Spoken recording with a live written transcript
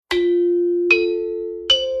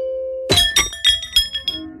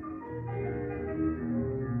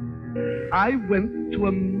I went to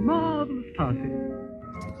a marvelous party.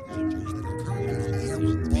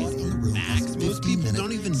 Facts. Most people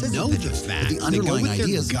don't even know the facts. The underlying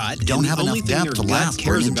ideas don't have enough depth to last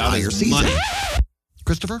for an entire season.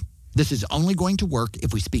 Christopher, this is only going to work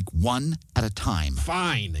if we speak one at a time.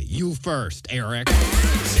 Fine. You first, Eric.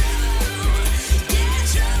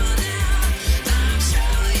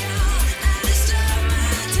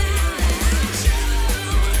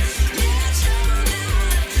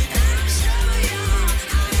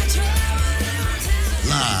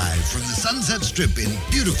 Live from the Sunset Strip in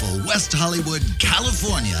beautiful West Hollywood,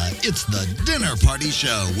 California, it's the Dinner Party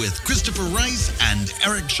Show with Christopher Rice and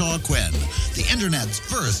Eric Shaw Quinn, the internet's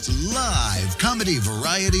first live comedy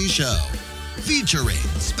variety show, featuring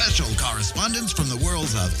special correspondents from the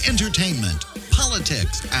worlds of entertainment,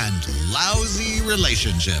 politics, and lousy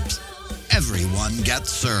relationships. Everyone gets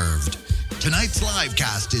served. Tonight's live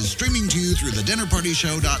cast is streaming to you through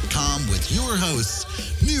thedinnerpartyshow.com with your hosts,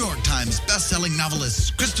 New York Times bestselling novelists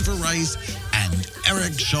Christopher Rice and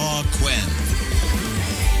Eric Shaw Quinn.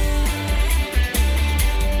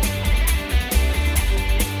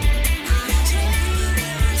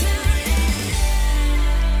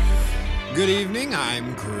 Good evening,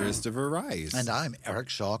 I'm Christopher Rice. And I'm Eric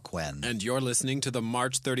Shaw Quinn. And you're listening to the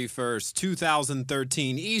March 31st,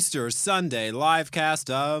 2013 Easter Sunday live cast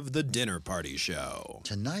of The Dinner Party Show.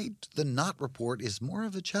 Tonight, the Not Report is more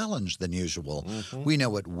of a challenge than usual. We know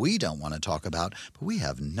what we don't want to talk about, but we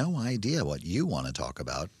have no idea what you want to talk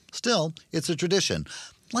about. Still, it's a tradition.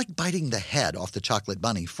 Like biting the head off the chocolate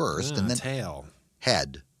bunny first and then... Tail.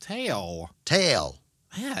 Head. Tail. Tail.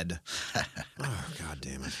 Head. Oh, God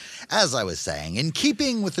damn it. As I was saying, in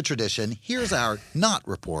keeping with the tradition, here's our Not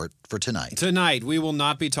Report for tonight. Tonight, we will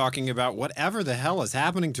not be talking about whatever the hell is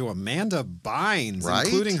happening to Amanda Bynes, right?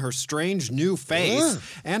 Including her strange new face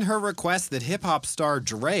and her request that hip-hop star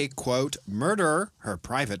Drake, quote, murder her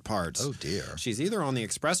private parts. Oh, dear. She's either on the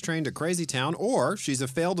express train to Crazy Town or she's a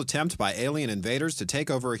failed attempt by alien invaders to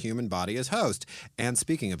take over a human body as host. And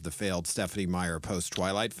speaking of the failed Stephanie Meyer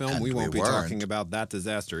post-Twilight film, we won't be talking about that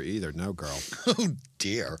disaster either. No, girl. Oh,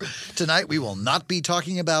 dear. Tonight we will not be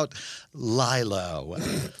talking about Lilo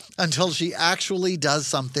until she actually does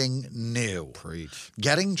something new. Preach.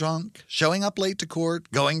 Getting drunk, showing up late to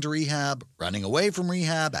court, going to rehab, running away from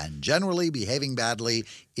rehab, and generally behaving badly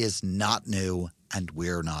is not new. And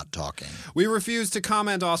we're not talking. We refuse to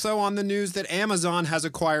comment also on the news that Amazon has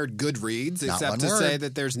acquired Goodreads, except to say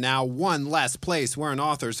that there's now one less place where an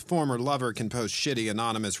author's former lover can post shitty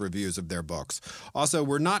anonymous reviews of their books. Also,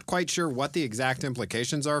 we're not quite sure what the exact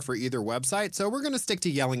implications are for either website, so we're going to stick to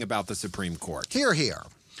yelling about the Supreme Court. Hear, hear.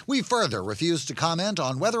 We further refuse to comment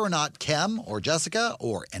on whether or not Kim or Jessica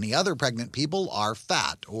or any other pregnant people are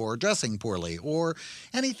fat or dressing poorly or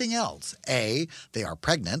anything else. A, they are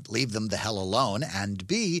pregnant, leave them the hell alone, and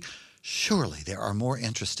B, surely there are more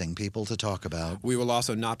interesting people to talk about. We will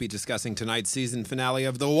also not be discussing tonight's season finale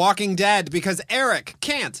of The Walking Dead because Eric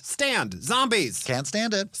can't stand zombies. Can't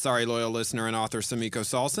stand it. Sorry, loyal listener and author Samiko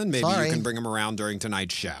Salson. Maybe you can bring him around during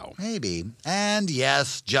tonight's show. Maybe. And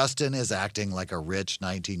yes, Justin is acting like a rich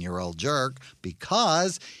 19-year-old jerk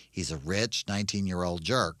because he's a rich 19-year-old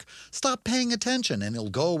jerk. Stop paying attention and he'll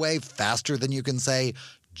go away faster than you can say,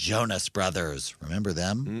 Jonas Brothers. Remember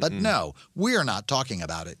them? But no, we're not talking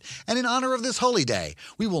about it. And in honor of this holy day,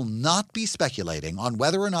 we will not be speculating on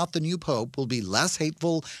whether or not the new pope will be less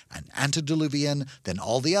hateful and antediluvian than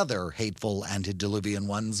all the other hateful antediluvian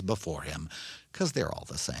ones before him. Because they're all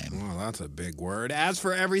the same. Well, that's a big word. As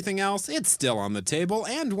for everything else, it's still on the table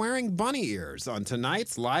and wearing bunny ears on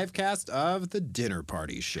tonight's live cast of The Dinner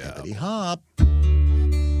Party Show. Hippity hop.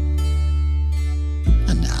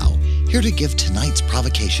 And now, here to give tonight's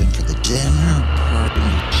provocation for the Dinner Party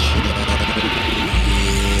Show.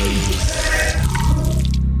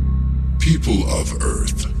 People of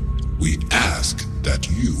Earth, we ask that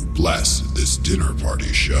you bless this Dinner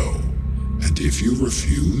Party Show. And if you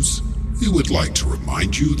refuse, we would like to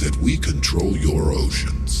remind you that we control your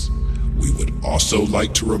oceans. We would also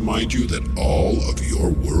like to remind you that all of your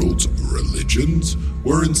world's religions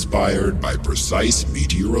were inspired by precise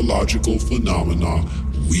meteorological phenomena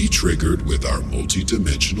we triggered with our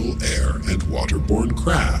multidimensional air and waterborne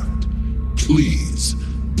craft. Please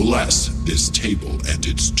bless this table and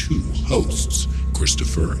its two hosts,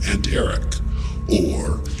 Christopher and Eric,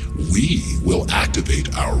 or we will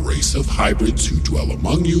activate our race of hybrids who dwell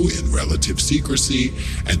among you in relative secrecy,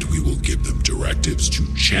 and we will give them directives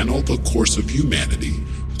to channel the course of humanity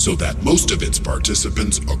so that most of its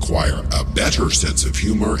participants acquire a better sense of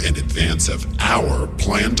humor in advance of our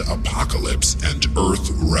planned apocalypse and Earth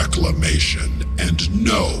reclamation. And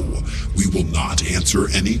no, we will not answer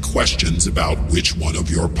any questions about which one of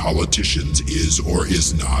your politicians is or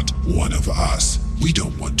is not one of us. We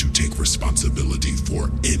don't want to take responsibility for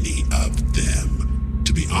any of them.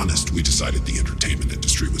 To be honest, we decided the entertainment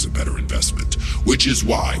industry was a better investment, which is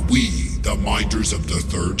why we, the Minders of the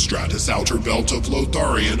Third Stratus Outer Belt of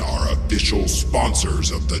Lotharian, are official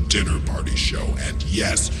sponsors of the Dinner Party Show. And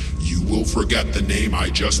yes, you will forget the name I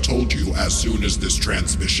just told you as soon as this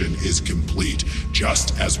transmission is complete,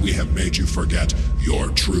 just as we have made you forget your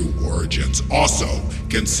true origins. Also,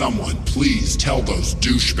 can someone please tell those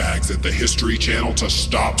douchebags at the History Channel to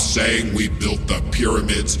stop saying we built the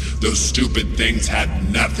pyramids? Those stupid things had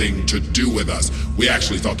nothing to do with us. We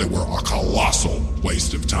actually thought they were a colossal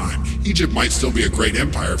waste of time. Egypt might still be a great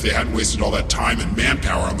empire if they hadn't wasted all that time and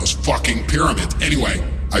manpower on those fucking pyramids. Anyway,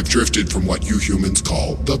 I've drifted from what you humans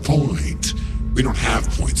call the point. We don't have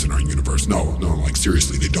points in our universe. No, like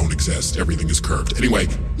seriously, they don't exist. Everything is curved. Anyway,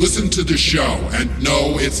 listen to the show. And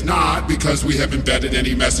no, it's not because we have embedded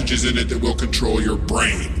any messages in it that will control your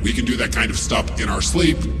brain. We can do that kind of stuff in our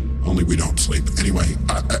sleep. Only we don't sleep. Anyway,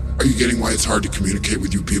 are you getting why it's hard to communicate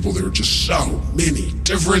with you people? There are just so many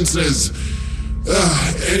differences.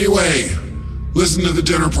 Anyway, listen to the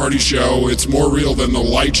Dinner Party Show. It's more real than the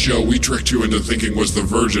light show we tricked you into thinking was the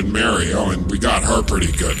Virgin Mary. Oh, and we got her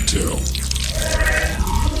pretty good, too.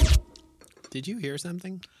 Did you hear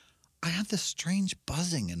something? I had this strange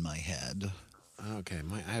buzzing in my head. Okay,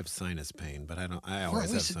 I have sinus pain, but I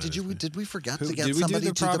always have sinus pain. Did we forget to get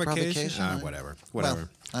somebody to the provocation? Whatever. Well,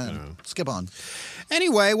 skip on.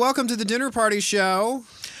 Anyway, welcome to the Dinner Party Show.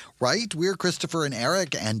 Right? We're Christopher and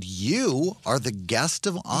Eric, and you are the guest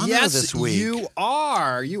of honor this week. Yes, you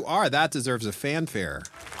are. You are. That deserves a fanfare.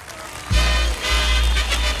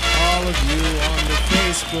 All of you on the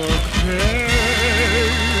Facebook page.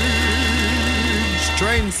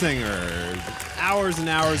 Train singer. Hours and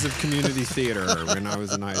hours of community theater when I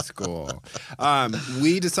was in high school.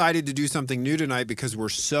 We decided to do something new tonight because we're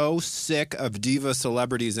so sick of diva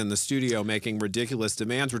celebrities in the studio making ridiculous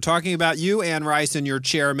demands. We're talking about you, Anne Rice, in your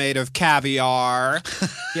chair made of caviar.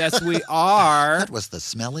 Yes, we are. That was the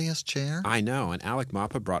smelliest chair. I know. And Alec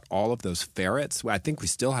Mappa brought all of those ferrets. I think we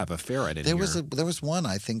still have a ferret in here. There was one,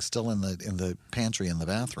 I think, still in the pantry in the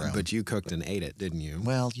bathroom. But you cooked and ate it, didn't you?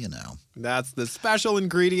 Well, you know. That's the special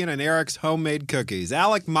ingredient in Eric's homemade cookies.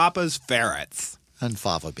 Alec Mappa's ferrets. And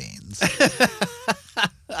fava beans.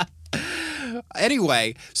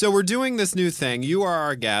 Anyway, so we're doing this new thing. You are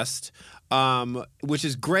our guest, which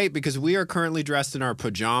is great because we are currently dressed in our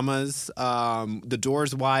pajamas. The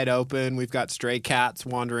door's wide open. We've got stray cats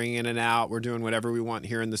wandering in and out. We're doing whatever we want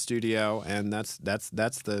here in the studio, and that's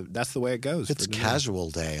the way it goes. It's casual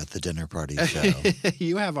day at the Dinner Party Show.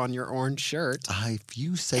 You have on your orange shirt. If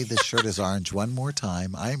you say this shirt is orange one more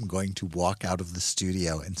time, I am going to walk out of the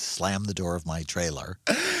studio and slam the door of my trailer.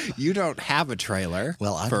 You don't have a trailer.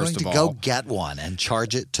 Well, I'm going to go get one and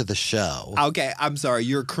charge it to the show. Okay, I'm sorry.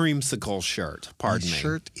 Your creamsicle shirt. Pardon me. My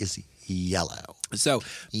shirt is yellow. So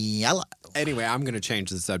yellow. Anyway, I'm going to change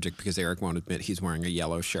the subject because Eric won't admit he's wearing a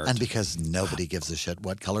yellow shirt. And because nobody gives a shit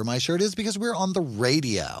what color my shirt is because we're on the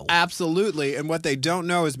radio. Absolutely. And what they don't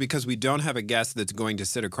know is because we don't have a guest that's going to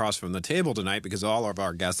sit across from the table tonight because all of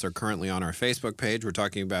our guests are currently on our Facebook page. We're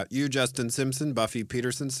talking about you, Justin Simpson, Buffy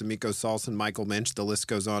Peterson, Samiko Salson, Michael Minch. The list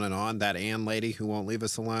goes on and on. That Ann lady who won't leave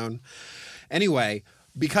us alone. Anyway,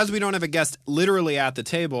 because we don't have a guest literally at the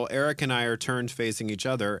table, Eric and I are turned facing each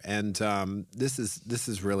other, and this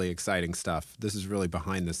is really exciting stuff. This is really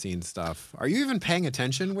behind-the-scenes stuff. Are you even paying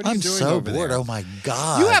attention? What are you doing over there? I'm so bored. Oh, my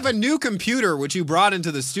God. You have a new computer, which you brought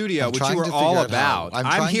into the studio, which you were all about.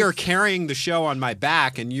 I'm here carrying the show on my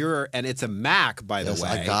back, and it's a Mac, by the way.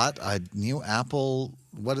 I got a new Apple...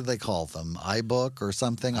 What do they call them? iBook or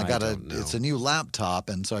something? It's a new laptop,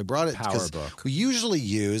 and so I brought it because we usually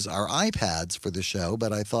use our iPads for the show,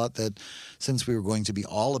 but I thought that since we were going to be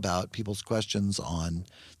all about people's questions on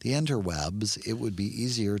the interwebs, it would be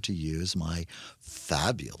easier to use my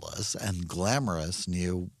fabulous and glamorous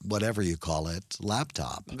new, whatever you call it,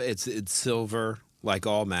 laptop. It's silver. Like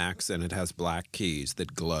all Macs, and it has black keys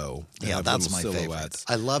that glow. Yeah, that's my favorite.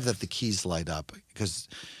 I love that the keys light up because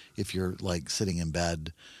if you're like sitting in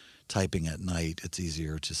bed typing at night, it's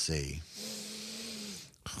easier to see.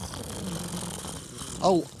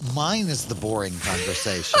 Oh, mine is the boring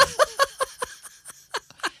conversation.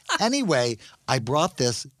 Anyway, I brought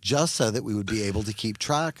this just so that we would be able to keep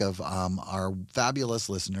track of our fabulous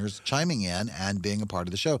listeners chiming in and being a part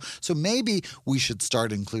of the show. So maybe we should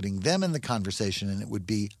start including them in the conversation and it would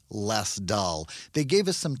be less dull. They gave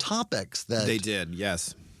us some topics that... They did,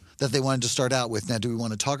 yes. That they wanted to start out with. Now, do we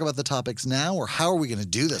want to talk about the topics now, or how are we going to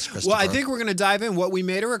do this, Christopher? Well, I think we're going to dive in. What we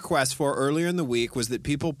made a request for earlier in the week was that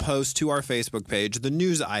people post to our Facebook page the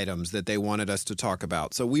news items that they wanted us to talk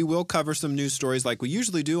about. So we will cover some news stories like we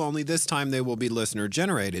usually do, only this time they will be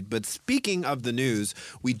listener-generated. But speaking of the news,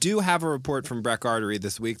 we do have a report from Breck Artery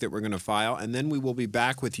this week that we're going to file, and then we will be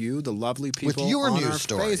back with you, the lovely people, with your on news our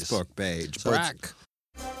stories. Facebook page. So Breck.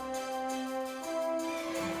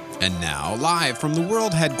 And now, live from the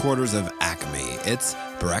world headquarters of Acme, it's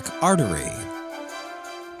Breck Artery.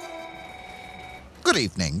 Good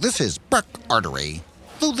evening. This is Breck Artery.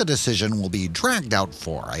 Though the decision will be dragged out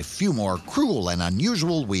for a few more cruel and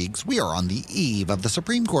unusual weeks, we are on the eve of the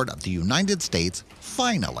Supreme Court of the United States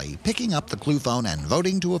finally picking up the clue phone and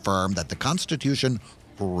voting to affirm that the Constitution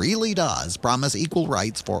really does promise equal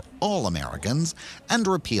rights for all Americans and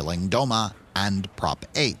repealing DOMA and Prop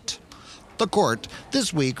 8. The court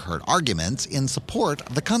this week heard arguments in support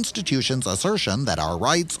of the Constitution's assertion that our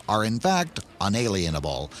rights are in fact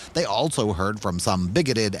unalienable. They also heard from some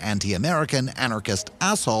bigoted anti-American anarchist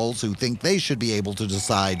assholes who think they should be able to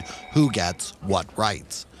decide who gets what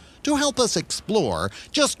rights. To help us explore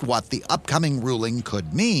just what the upcoming ruling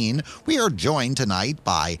could mean, we are joined tonight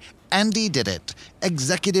by Andy Didit,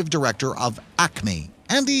 Executive Director of Acme.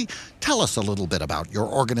 Andy, tell us a little bit about your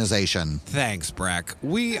organization. Thanks, Breck.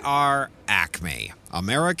 We are Acme,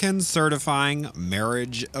 Americans Certifying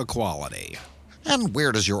Marriage Equality. And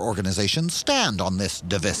where does your organization stand on this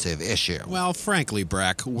divisive issue? Well, frankly,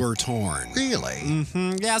 Breck, we're torn. Really?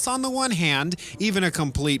 Mm-hmm. Yes, on the one hand, even a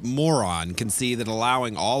complete moron can see that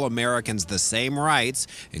allowing all Americans the same rights,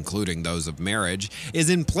 including those of marriage, is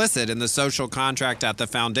implicit in the social contract at the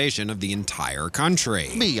foundation of the entire country.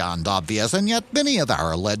 Beyond obvious, and yet many of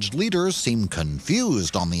our alleged leaders seem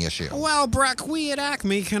confused on the issue. Well, Breck, we at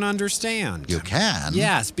Acme can understand. You can?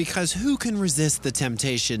 Yes, because who can resist the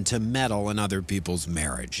temptation to meddle in other people's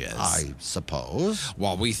marriages? I suppose.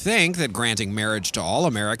 While we think that granting marriage to all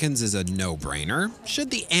Americans is a no-brainer, should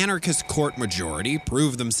the anarchist court majority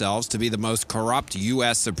prove themselves to be the most corrupt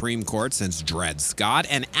U.S. Supreme Court since Dred Scott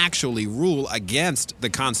and actually rule against the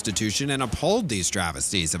Constitution and uphold these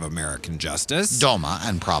travesties of American justice? DOMA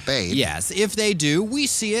and Prop 8. Yes, if they do, we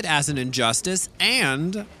see it as an injustice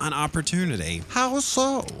and an opportunity. How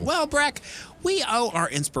so? Well, Breck, we owe our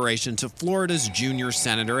inspiration to Florida's junior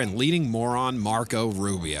senator and leading moron Marco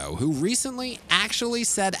Rubio, who recently actually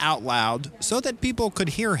said out loud, so that people could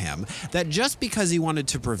hear him, that just because he wanted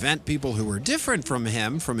to prevent people who were different from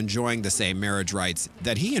him from enjoying the same marriage rights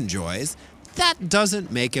that he enjoys, that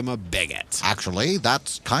doesn't make him a bigot. Actually,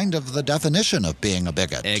 that's kind of the definition of being a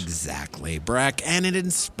bigot. Exactly, Breck, and it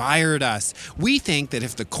inspired us. We think that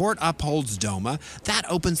if the court upholds DOMA, that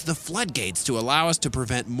opens the floodgates to allow us to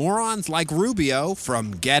prevent morons like Rubio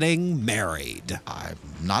from getting married. I'm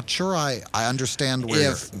not sure I understand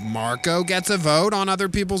where... If Marco gets a vote on other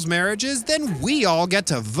people's marriages, then we all get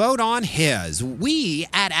to vote on his. We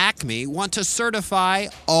at Acme want to certify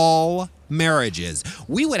all marriages.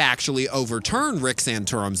 We would actually overturn Rick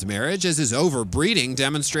Santorum's marriage, as his overbreeding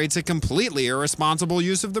demonstrates a completely irresponsible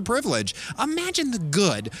use of the privilege. Imagine the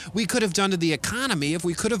good we could have done to the economy if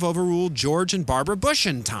we could have overruled George and Barbara Bush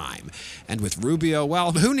in time. And with Rubio,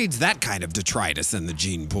 well, who needs that kind of detritus in the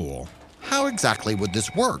gene pool? How exactly would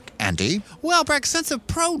this work, Andy? Well, Breck, since a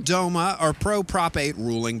pro-DOMA or pro-Prop 8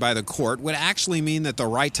 ruling by the court would actually mean that the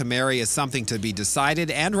right to marry is something to be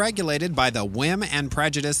decided and regulated by the whim and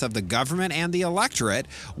prejudice of the government and the electorate,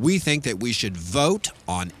 we think that we should vote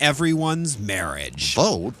on everyone's marriage.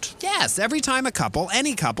 Vote? Yes, every time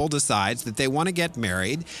any couple decides that they want to get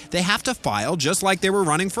married, they have to file just like they were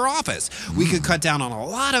running for office. We could cut down on a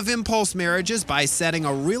lot of impulse marriages by setting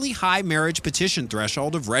a really high marriage petition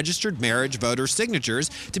threshold of registered marriage voter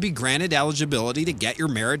signatures to be granted eligibility to get your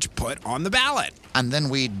marriage put on the ballot. And then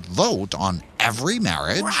we'd vote on every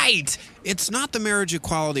marriage? Right! It's not the marriage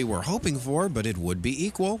equality we're hoping for, but it would be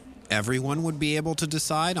equal. Everyone would be able to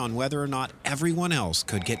decide on whether or not everyone else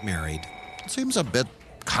could get married. Seems a bit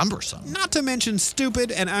cumbersome. Not to mention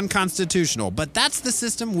stupid and unconstitutional, but that's the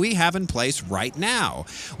system we have in place right now.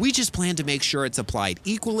 We just plan to make sure it's applied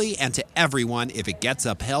equally and to everyone if it gets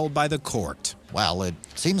upheld by the court. Well, it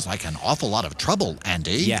seems like an awful lot of trouble,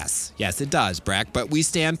 Andy. Yes, it does, Breck, but we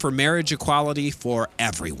stand for marriage equality for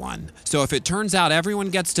everyone. So if it turns out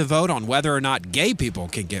everyone gets to vote on whether or not gay people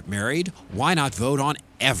can get married, why not vote on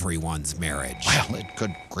everyone's marriage. Well, it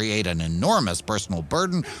could create an enormous personal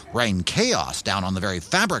burden, rain chaos down on the very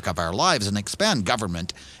fabric of our lives, and expand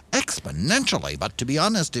government exponentially. But to be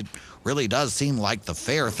honest, it really does seem like the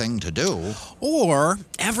fair thing to do. Or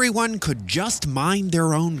everyone could just mind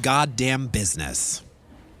their own goddamn business.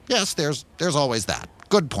 Yes, there's always that.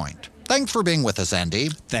 Good point. Thanks for being with us, Andy.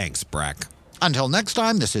 Thanks, Breck. Until next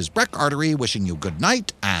time, this is Breck Artery wishing you good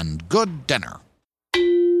night and good dinner.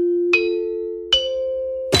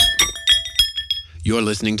 You're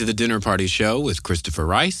listening to The Dinner Party Show with Christopher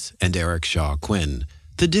Rice and Eric Shaw Quinn.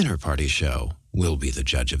 The Dinner Party Show. We'll be the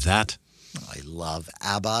judge of that. I love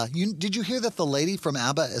ABBA. Did you hear that the lady from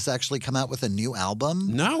ABBA has actually come out with a new album?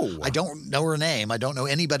 No. I don't know her name. I don't know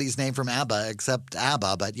anybody's name from ABBA except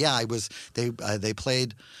ABBA. But yeah, they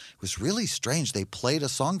played. It was really strange. They played a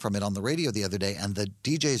song from it on the radio the other day, and the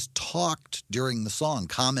DJs talked during the song,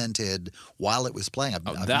 commented while it was playing.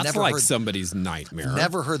 I've that's never like heard, somebody's nightmare.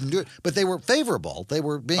 Never heard them do it, but they were favorable. They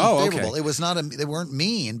were being favorable. Okay. It was not. They weren't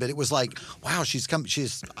mean, but it was like, wow, she's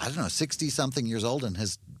 60-something years old and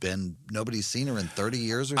has been. Nobody's seen her in 30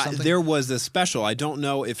 years or something. There was a special. I don't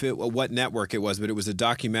know what network it was, but it was a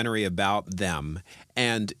documentary about them.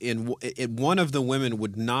 And in one of the women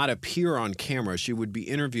would not appear on camera. She would be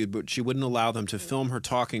interviewed, but she wouldn't allow them to film her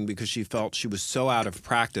talking because she felt she was so out of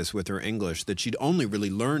practice with her English that she'd only really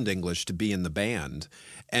learned English to be in the band.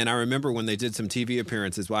 And I remember when they did some TV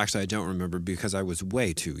appearances. Well, actually, I don't remember because I was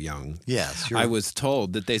way too young. Yes. I was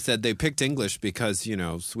told that they said they picked English because,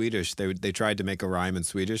 Swedish. They tried to make a rhyme in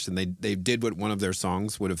Swedish, and they did what one of their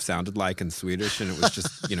songs would have sounded like in Swedish, and it was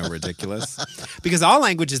just, ridiculous. Because all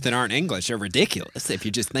languages that aren't English are ridiculous if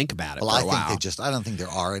you just think about it for a while. I don't think there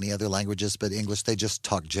are any other languages but English. They just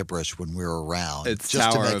talk gibberish when we're around. It's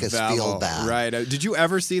just Tower to make us Babel. Feel bad. Right. Did you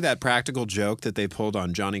ever see that practical joke that they pulled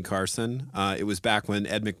on Johnny Carson? It was back when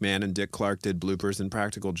Ed McMahon and Dick Clark did bloopers and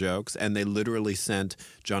practical jokes, and they literally sent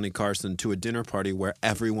Johnny Carson to a dinner party where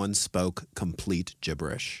everyone spoke complete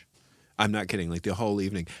gibberish. I'm not kidding. Like the whole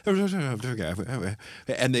evening.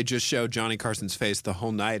 And they just showed Johnny Carson's face the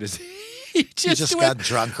whole night as he just got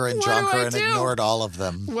drunker and drunker and ignored all of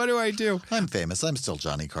them. What do I do? I'm famous. I'm still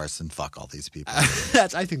Johnny Carson. Fuck all these people.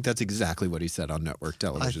 I think that's exactly what he said on network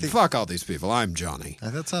television. Fuck all these people. I'm Johnny.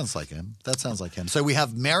 That sounds like him. So we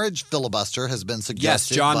have marriage filibuster has been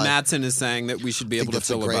suggested. Yes, John Mattson is saying that we should be able to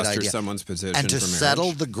filibuster someone's position and to for marriage.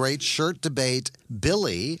 Settle the great shirt debate,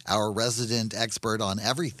 Billy, our resident expert on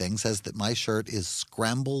everything, says that my shirt is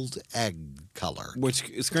scrambled egg color. Which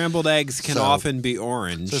scrambled eggs can often be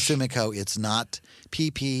orange. So, Sumiko, it's not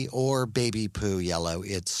pee-pee or baby poo yellow.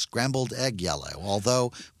 It's scrambled egg yellow,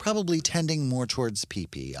 although probably tending more towards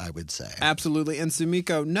pee-pee, I would say. Absolutely. And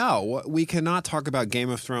Sumiko, no, we cannot talk about Game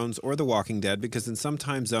of Thrones or The Walking Dead because in some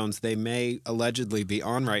time zones they may allegedly be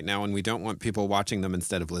on right now and we don't want people watching them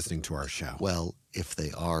instead of listening to our show. Well, if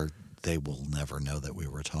they are, they will never know that we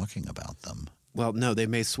were talking about them. Well, no, they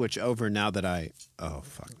may switch over now that oh,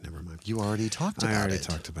 fuck, never mind. You already talked about it. I already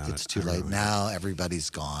talked about it. It's too late. Now everybody's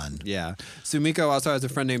gone. Yeah. Sumiko also has a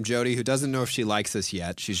friend named Jody who doesn't know if she likes us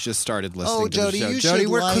yet. She's just started listening to Jody, the show. You Jody,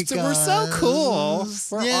 should we're like we're so cool.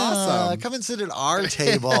 We're awesome. Come and sit at our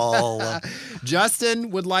table. Justin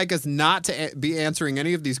would like us not to be answering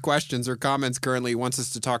any of these questions or comments currently. He wants us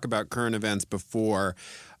to talk about current events before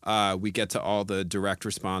we get to all the direct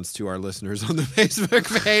response to our listeners on the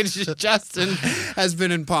Facebook page. Justin has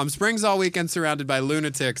been in Palm Springs all weekend surrounded by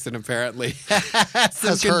lunatics and apparently has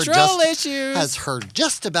some control issues. Has heard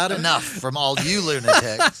just about enough from all you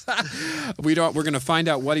lunatics. We're going to find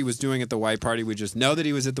out what he was doing at the white party. We just know that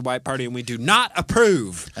he was at the white party and we do not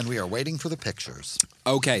approve. And we are waiting for the pictures.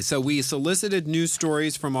 Okay, so we solicited news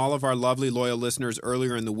stories from all of our lovely, loyal listeners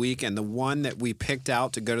earlier in the week, and the one that we picked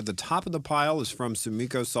out to go to the top of the pile is from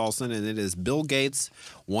Sumiko Salson, and it is Bill Gates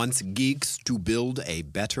wants geeks to build a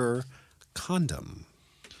better condom.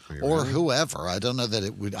 Or whoever. I don't know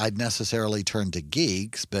that I'd necessarily turn to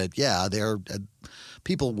geeks, but yeah, they're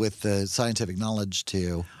people with scientific knowledge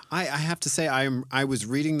too. I have to say, I was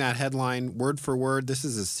reading that headline word for word. This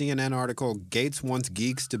is a CNN article. Gates wants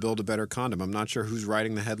geeks to build a better condom. I'm not sure who's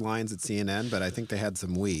writing the headlines at CNN, but I think they had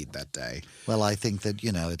some weed that day. Well, I think that,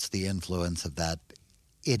 it's the influence of that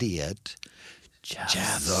idiot. Jeff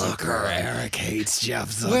Zucker. Eric hates Jeff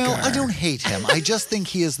Zucker. Well, I don't hate him. I just think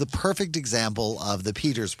he is the perfect example of the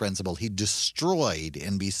Peters principle. He destroyed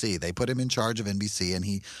NBC. They put him in charge of NBC, and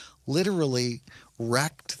he literally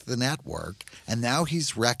wrecked the network, and now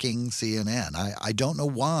he's wrecking CNN. I don't know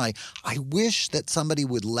why. I wish that somebody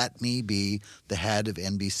would let me be the head of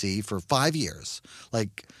NBC for 5 years.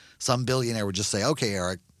 Like some billionaire would just say, okay,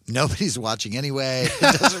 Eric, Nobody's watching anyway.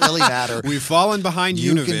 It doesn't really matter. We've fallen behind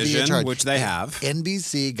Univision, which they have.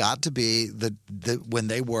 NBC got to be when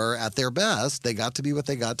they were at their best, they got to be what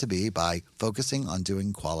they got to be by focusing on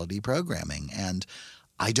doing quality programming. And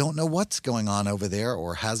I don't know what's going on over there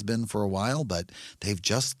or has been for a while, but they've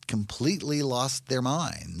just completely lost their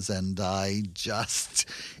minds. And it just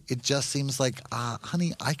seems like,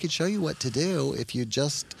 honey, I could show you what to do if you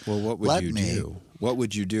just what would let you me. do? What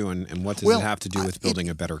would you do, and what does it have to do with building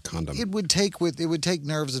a better condom? It would take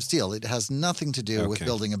nerves of steel. It has nothing to do with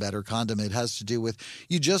building a better condom. It has to do with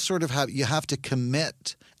you just sort of have to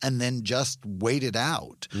commit and then just wait it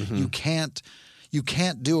out. Mm-hmm. You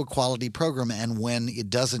can't do a quality program, and when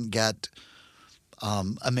it doesn't get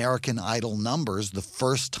American Idol numbers the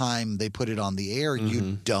first time they put it on the air,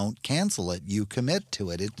 you don't cancel it. You commit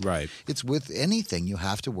to it. Right. It's with anything. You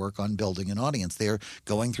have to work on building an audience. They're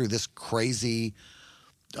going through this crazy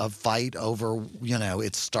fight over,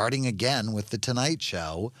 it's starting again with The Tonight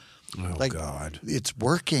Show. Oh, God. It's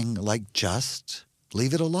working. Just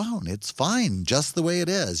leave it alone. It's fine just the way it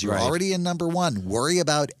is. You're already in number one. Worry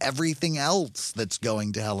about everything else that's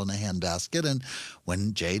going to hell in a handbasket. And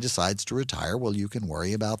when Jay decides to retire, well, you can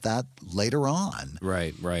worry about that later on.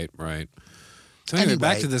 Right. So anyway,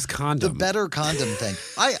 back to this condom. The better condom thing.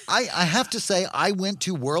 I have to say, I went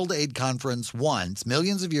to World Aid Conference once,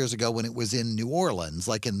 millions of years ago when it was in New Orleans,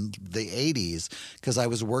 like in the 80s, because I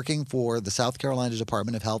was working for the South Carolina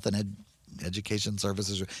Department of Health and Education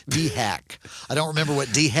Services, DHAC. I don't remember what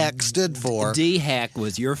DHAC stood for. DHAC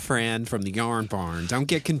was your friend from the yarn barn. Don't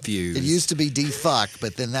get confused. It used to be DFUC,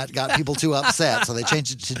 but then that got people too upset, so they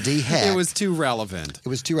changed it to DHAC. It was too relevant.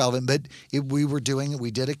 But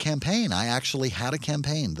we did a campaign. I actually had a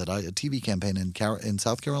campaign, a TV campaign in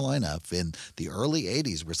South Carolina in the early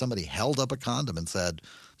 80s where somebody held up a condom and said,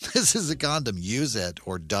 "This is a condom, use it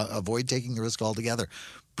or avoid taking the risk altogether."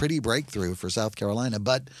 Pretty breakthrough for South Carolina.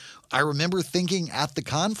 But I remember thinking at the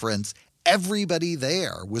conference, everybody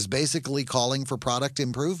there was basically calling for product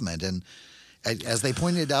improvement. And as they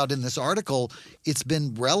pointed out in this article, it's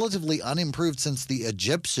been relatively unimproved since the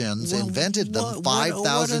Egyptians invented them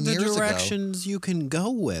 5,000 years ago. What are the directions you can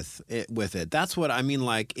go with it? That's what I mean.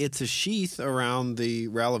 Like, it's a sheath around the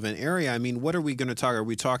relevant area. I mean, what are we going to talk? Are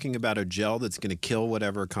we talking about a gel that's going to kill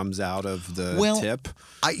whatever comes out of the tip?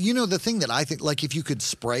 The thing that I think, like, if you could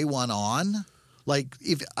spray one on.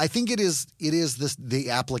 I think it is the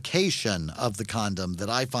application of the condom that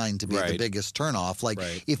I find to be the biggest turnoff.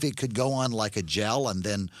 If it could go on like a gel and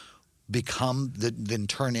then then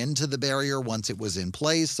turn into the barrier once it was in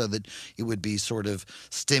place, so that it would be sort of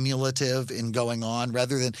stimulative in going on,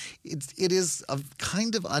 rather than it is a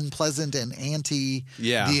kind of unpleasant and the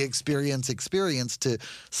experience to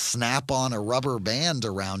snap on a rubber band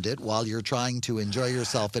around it while you're trying to enjoy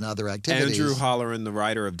yourself in other activities. Andrew Holleran, the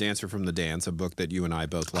writer of Dancer from the Dance, a book that you and I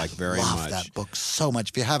both like very much. I love that book so much.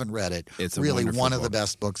 If you haven't read it, it's really one of the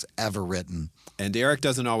best books ever written. And Eric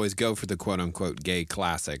doesn't always go for the quote-unquote gay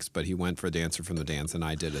classics, but he went for Dancer from the Dance, and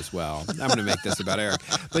I did as well. I'm going to make this about Eric.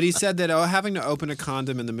 But he said that having to open a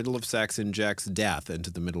condom in the middle of sex injects death into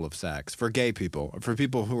the middle of sex. For gay people, for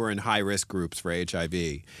people who are in high-risk groups for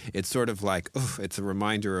HIV, it's sort of like, it's a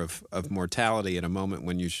reminder of mortality at a moment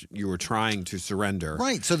when you were trying to surrender.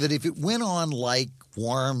 Right, so that if it went on like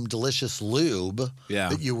warm, delicious lube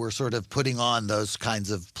that you were sort of putting on those kinds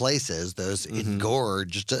of places, those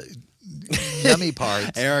engorged yummy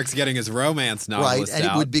parts. Eric's getting his romance novelist out. Right,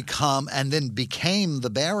 and it would became the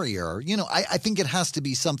barrier. I think it has to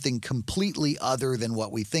be something completely other than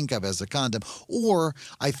what we think of as a condom. Or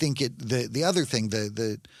I think the other thing,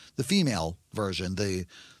 the female version, the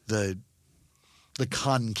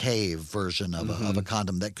concave version of a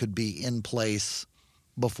condom that could be in place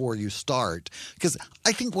before you start. Because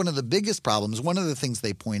I think one of the biggest problems, one of the things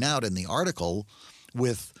they point out in the article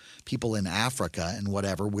with people in Africa and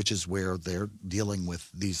whatever, which is where they're dealing with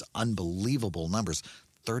these unbelievable numbers,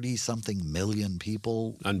 30-something million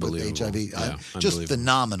people with HIV. Yeah, just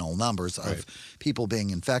phenomenal numbers of people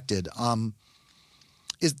being infected.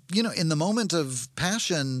 Is in the moment of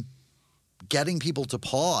passion, getting people to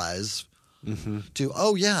pause to,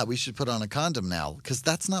 we should put on a condom now, because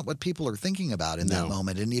that's not what people are thinking about in that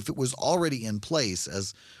moment. And if it was already in place,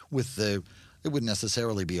 as with it wouldn't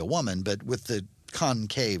necessarily be a woman, but with the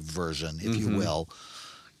concave version, if you will,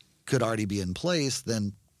 could already be in place,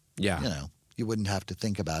 then you wouldn't have to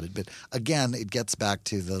think about it. But again, it gets back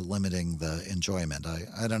to the limiting the enjoyment.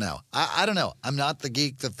 I don't know. I don't know. I'm not the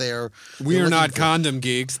geek that we are not condom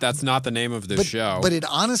geeks. That's not the name of this show. But it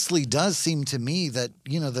honestly does seem to me that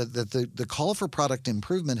the call for product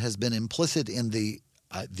improvement has been implicit in the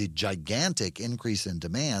the gigantic increase in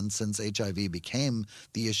demand since HIV became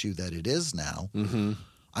the issue that it is now. Mm-hmm.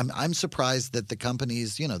 I'm surprised that the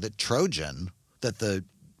companies, that Trojan, that the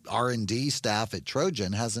R&D staff at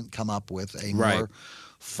Trojan hasn't come up with a more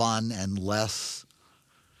fun and less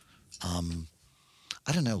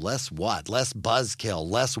less buzzkill,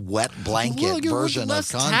 less wet blanket version of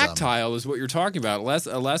condom. Less tactile is what you're talking about.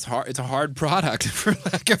 Less hard. It's a hard product, for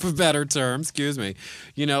lack of a better term. Excuse me.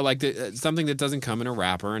 Like something that doesn't come in a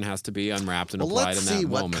wrapper and has to be unwrapped and applied in that moment. Let's see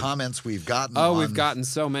what comments we've gotten. We've gotten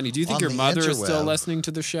so many. Do you think your mother is still listening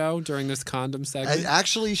to the show during this condom segment?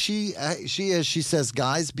 Actually, she is. She says,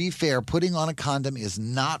 "Guys, be fair. Putting on a condom is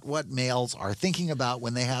not what males are thinking about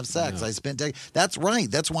when they have sex." No. That's right.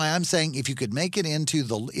 That's why I'm saying if you could make it into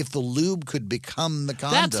if the lube could become the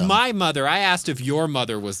condom. That's my mother. I asked if your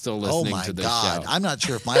mother was still listening to this show. I'm not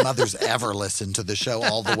sure if my mother's ever listened to the show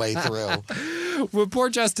all the way through. Well, poor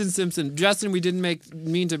Justin Simpson. Justin, we didn't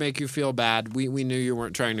mean to make you feel bad. We knew you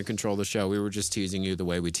weren't trying to control the show. We were just teasing you the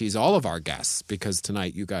way we tease all of our guests, because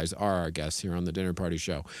tonight you guys are our guests here on the Dinner Party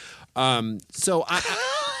Show. So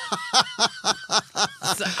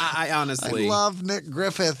I honestly... I love Nick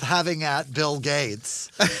Griffith having at Bill Gates.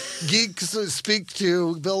 Geeks speak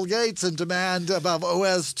to Bill Gates and demand above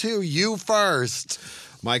OS2, you first.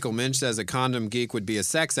 Michael Minch says a condom geek would be a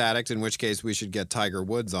sex addict, in which case we should get Tiger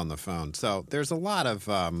Woods on the phone. So there's a lot of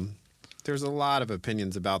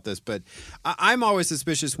opinions about this, but I'm always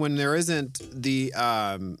suspicious when there isn't the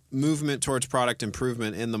movement towards product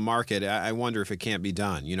improvement in the market. I wonder if it can't be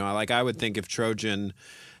done. I would think if Trojan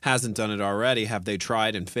hasn't done it already, have they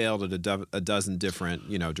tried and failed at a dozen different,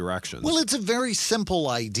 directions? Well, it's a very simple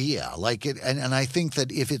idea. And I think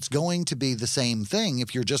that if it's going to be the same thing,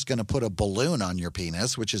 if you're just going to put a balloon on your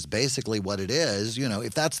penis, which is basically what it is,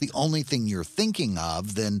 if that's the only thing you're thinking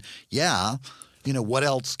of, then yeah. What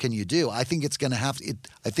else can you do? I think it's going to have to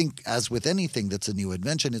 – I think as with anything that's a new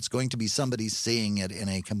invention, it's going to be somebody seeing it in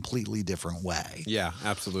a completely different way. Yeah,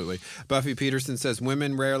 absolutely. Buffy Peterson says,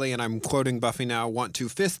 women rarely, and I'm quoting Buffy now, want to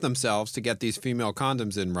fist themselves to get these female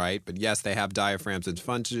condoms in right. But yes, they have diaphragms and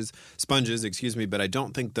sponges, but I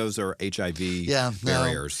don't think those are HIV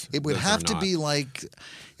barriers. No, it would have to be like –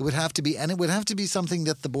 it would have to be – and it would have to be something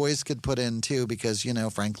that the boys could put in too, because,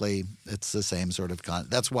 frankly, it's the same sort of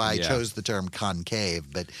that's why I chose the term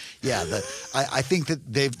concave. But yeah, I think that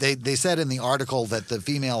they said in the article that the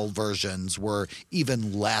female versions were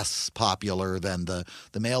even less popular than the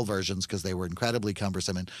male versions because they were incredibly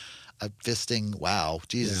cumbersome. And fisting, wow,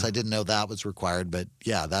 Jesus, I didn't know that was required. But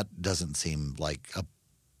yeah, that doesn't seem like a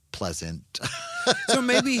pleasant. So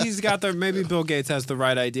maybe maybe Bill Gates has the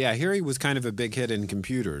right idea. I hear he was kind of a big hit in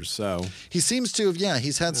computers, so. He seems to have,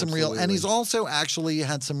 he's had some real, and he's also actually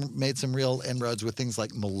made some real inroads with things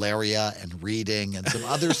like malaria and reading and some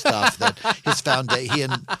other stuff that he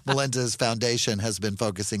and Melinda's foundation has been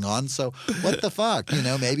focusing on. So what the fuck,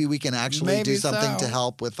 maybe we can actually do something to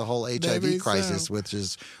help with the whole HIV crisis, which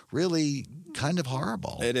is really kind of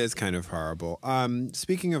horrible. It is kind of horrible.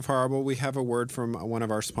 Speaking of horrible, we have a word from one of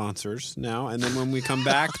our sponsors now, and then when we come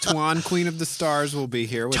back, Tuan, Queen of the Stars, will be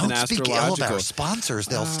here with an astrological. Don't speak ill of our sponsors.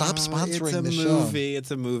 They'll stop sponsoring the show. It's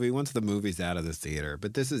a movie. Once the movie's out of the theater.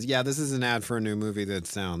 But this is an ad for a new movie that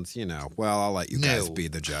sounds, well, I'll let you guys be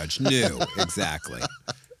the judge. New, exactly.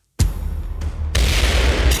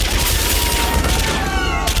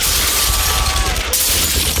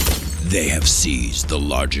 They have seized the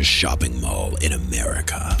largest shopping mall in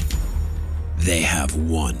America. They have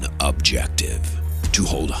one objective: to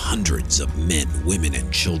hold hundreds of men, women,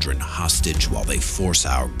 and children hostage while they force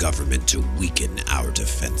our government to weaken our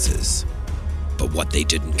defenses. But what they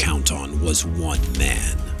didn't count on was one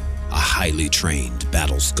man, a highly trained,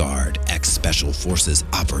 battle-scarred, ex-Special Forces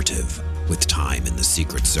operative with time in the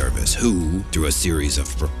Secret Service who, through a series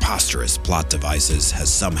of preposterous plot devices,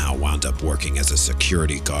 has somehow wound up working as a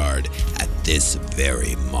security guard at this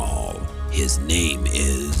very mall. His name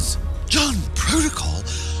is... John Protocol?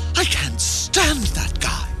 I can't stand that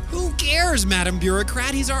guy. Who cares, Madam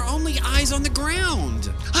Bureaucrat? He's our only eyes on the ground.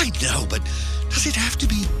 I know, but does it have to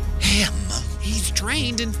be him? He's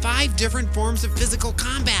trained in 5 different forms of physical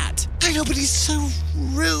combat. I know, but he's so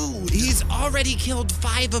rude. He's already killed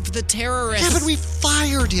 5 of the terrorists. Yeah, but we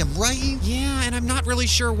fired him, right? Yeah, and I'm not really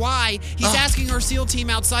sure why. He's asking our SEAL team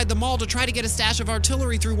outside the mall to try to get a stash of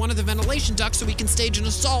artillery through one of the ventilation ducts so we can stage an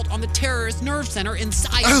assault on the terrorist nerve center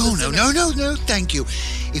inside. Oh, no, thank you.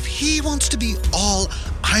 If he wants to be all,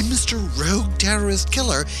 I'm Mr. Rogue Terrorist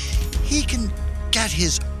Killer, he can get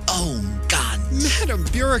his own gun. Madam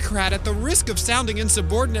Bureaucrat, at the risk of sounding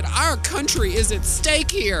insubordinate, our country is at stake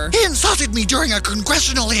here. He insulted me during a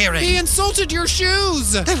congressional hearing. He insulted your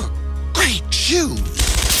shoes. They were great shoes.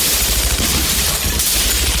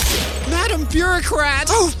 Madam Bureaucrat!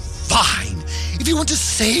 Oh, fine. If you want to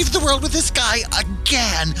save the world with this guy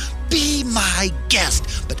again, be my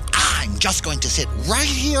guest. But I'm just going to sit right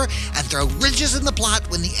here and throw wrenches in the plot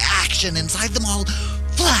when the action inside the mall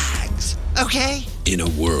flags. Okay? In a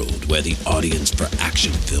world where the audience for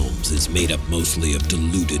action films is made up mostly of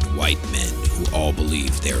deluded white men who all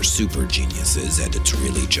believe they're super geniuses and it's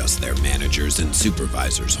really just their managers and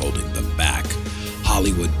supervisors holding them back,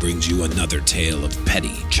 Hollywood brings you another tale of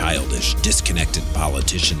petty, childish, disconnected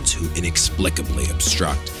politicians who inexplicably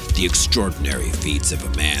obstruct the extraordinary feats of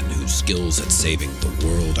a man whose skills at saving the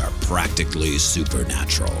world are practically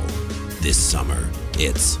supernatural. This summer,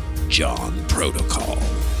 it's John Protocol.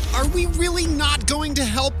 Are we really not going to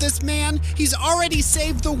help this man? He's already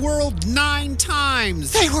saved the world 9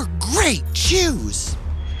 times. They were great shoes.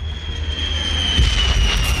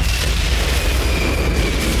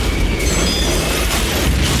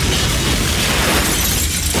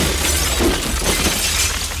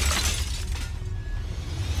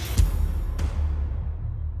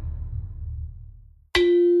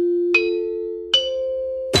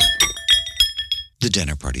 The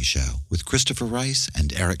Dinner Party Show with Christopher Rice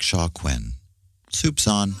and Eric Shaw Quinn. Soup's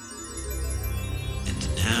on.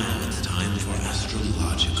 And now it's time for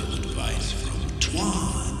astrological advice from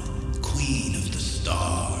Twan, Queen of the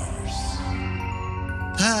Stars.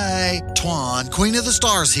 Hi, Twan, Queen of the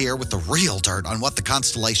Stars here with the real dirt on what the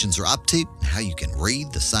constellations are up to and how you can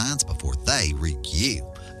read the signs before they read you.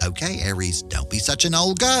 Okay, Aries, don't be such an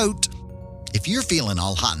old goat. If you're feeling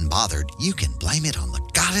all hot and bothered, you can blame it on the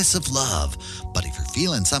goddess of love. But if you're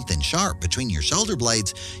feeling something sharp between your shoulder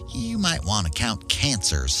blades, you might want to count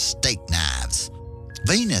Cancer's steak knives.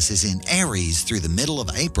 Venus is in Aries through the middle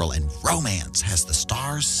of April, and romance has the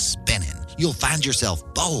stars spinning. You'll find yourself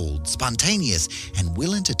bold, spontaneous, and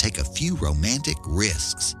willing to take a few romantic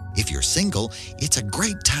risks. If you're single, it's a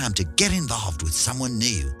great time to get involved with someone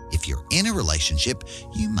new. If you're in a relationship,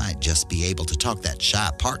 you might just be able to talk that shy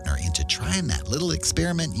partner into trying that little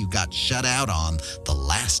experiment you got shut out on the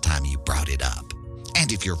last time you brought it up.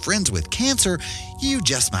 And if you're friends with Cancer, you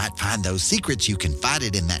just might find those secrets you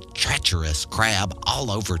confided in that treacherous crab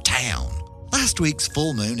all over town. Last week's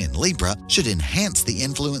full moon in Libra should enhance the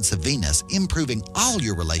influence of Venus, improving all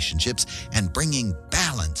your relationships and bringing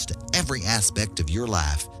balance to every aspect of your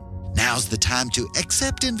life. Now's the time to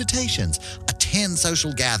accept invitations, attend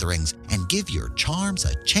social gatherings, and give your charms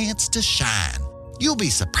a chance to shine. You'll be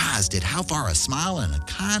surprised at how far a smile and a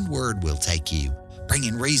kind word will take you,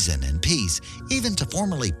 bringing reason and peace even to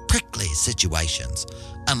formerly prickly situations.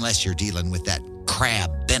 Unless you're dealing with that crab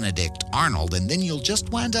Benedict Arnold, and then you'll just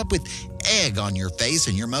wind up with egg on your face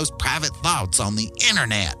and your most private thoughts on the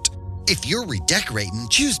internet. If you're redecorating,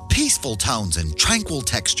 choose peaceful tones and tranquil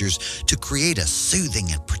textures to create a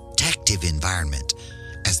soothing and protective environment.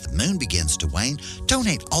 As the moon begins to wane,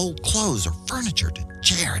 donate old clothes or furniture to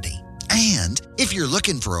charity. And if you're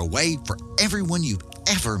looking for a way for everyone you've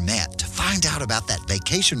ever met to find out about that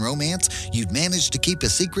vacation romance you've managed to keep a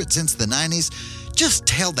secret since the 90s, just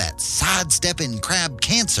tell that sidestepping crab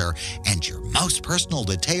Cancer and your most personal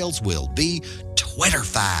details will be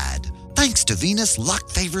Twitterfied. Thanks to Venus, luck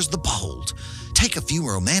favors the bold. Take a few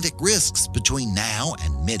romantic risks between now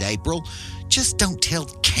and mid-April. Just don't tell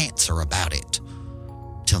Cancer about it.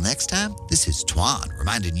 Till next time, this is Twan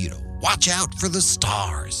reminding you to watch out for the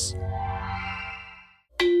stars.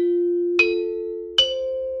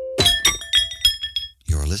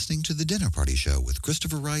 You're listening to The Dinner Party Show with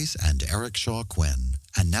Christopher Rice and Eric Shaw Quinn.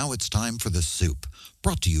 And now it's time for The Soup,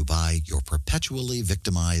 brought to you by your perpetually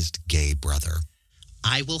victimized gay brother.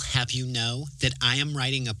 I will have you know that I am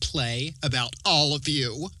writing a play about all of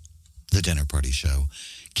you. The Dinner Party Show.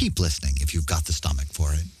 Keep listening if you've got the stomach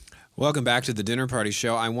for it. Welcome back to the Dinner Party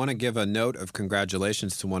Show. I want to give a note of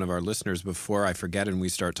congratulations to one of our listeners before I forget and we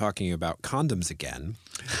start talking about condoms again.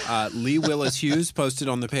 Lee Willis Hughes posted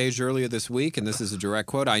on the page earlier this week, and this is a direct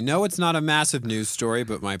quote, "I know it's not a massive news story,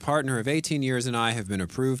 but my partner of 18 years and I have been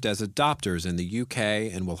approved as adopters in the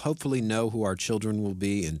UK and will hopefully know who our children will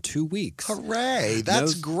be in 2 weeks." Hooray!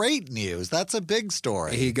 That's great news. That's a big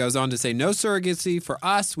story. He goes on to say, "No surrogacy for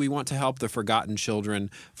us. We want to help the forgotten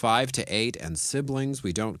children, 5 to 8, and siblings.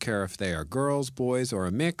 We don't care if they are girls, boys, or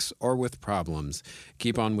a mix, or with problems.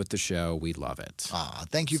 Keep on with the show. We love it."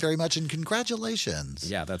 Thank you very much, and congratulations.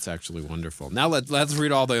 Yeah, that's actually wonderful. Now let's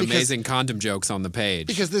read all the amazing condom jokes on the page.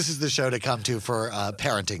 Because this is the show to come to for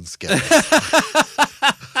parenting skills.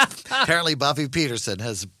 Apparently Buffy Peterson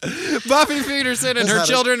and her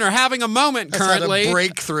children are having a moment currently. Had a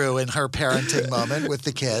breakthrough in her parenting moment with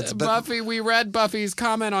the kids. But we read Buffy's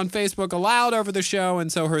comment on Facebook aloud over the show,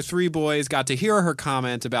 and so her 3 boys got to hear her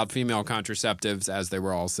comment about female contraceptives as they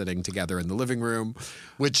were all sitting together in the living room.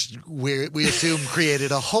 Which we assume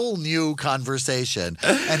created a whole new conversation.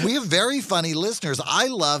 And we have very funny listeners. I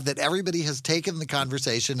love that everybody has taken the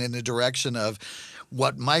conversation in a direction of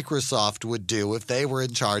what Microsoft would do if they were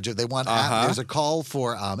in charge. If they want, there's a call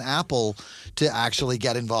for Apple to actually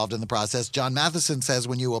get involved in the process. John Matheson says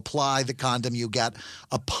when you apply the condom, you get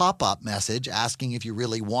a pop-up message asking if you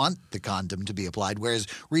really want the condom to be applied, whereas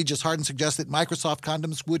Regis Harden suggests that Microsoft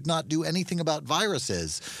condoms would not do anything about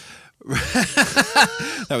viruses.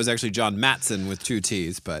 That was actually John Matson with 2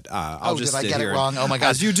 T's, but I'll just sit did I get here it wrong? Oh my God!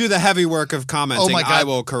 As you do the heavy work of commenting, I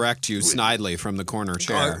will correct you snidely from the corner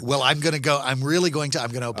chair. Well, I'm going to go. I'm going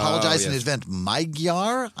to apologize in advance.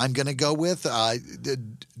 Magyar. I'm going to go with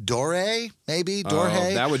Dore, maybe Dore.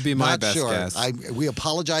 That would be my best guess. We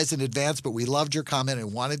apologize in advance, but we loved your comment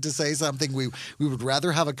and wanted to say something. We would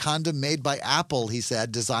rather have a condom made by Apple, he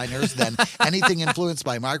said, designers, than anything influenced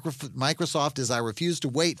by Microsoft, as I refuse to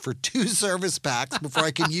wait for 2 service packs before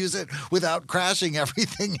I can use it without crashing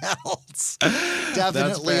everything else.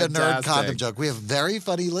 Definitely a nerd condom joke. We have very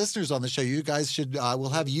funny listeners on the show. You guys should, we'll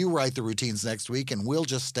have you write the routines next week and we'll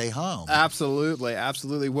just stay home.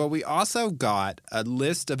 Absolutely. Well, we also got a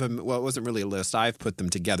list of, it wasn't really a list. I've put them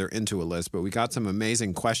together into a list, but we got some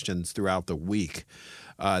amazing questions throughout the week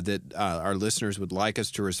that our listeners would like us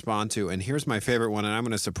to respond to. And here's my favorite one, and I'm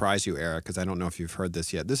going to surprise you, Eric, because I don't know if you've heard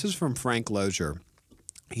this yet. This is from Frank Lozier.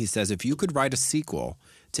 He says, if you could write a sequel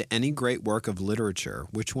to any great work of literature,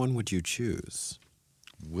 which one would you choose?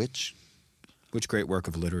 Which great work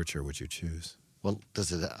of literature would you choose? Well,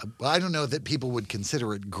 I don't know that people would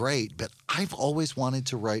consider it great, but I've always wanted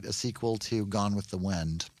to write a sequel to Gone with the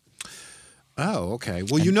Wind. Oh, okay.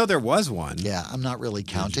 Well, there was one. Yeah, I'm not really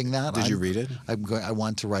counting that. Did you read it? I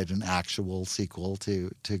want to write an actual sequel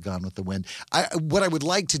to Gone with the Wind. What I would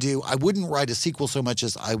like to do, I wouldn't write a sequel so much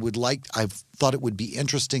as I've thought it would be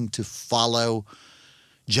interesting to follow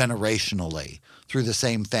generationally through the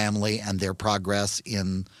same family and their progress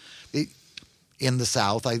in the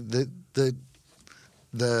South.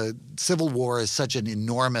 The Civil War is such an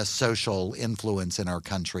enormous social influence in our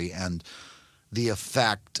country, and the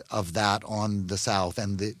effect of that on the South,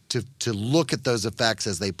 and to look at those effects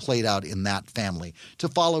as they played out in that family, to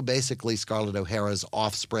follow basically Scarlett O'Hara's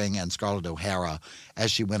offspring and Scarlett O'Hara as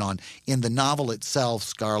she went on. In the novel itself,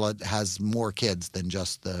 Scarlett has more kids than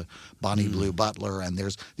just the Bonnie Blue Butler, and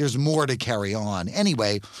there's more to carry on.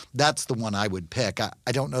 Anyway, that's the one I would pick.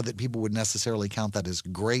 I don't know that people would necessarily count that as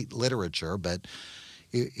great literature, but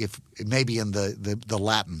if maybe in the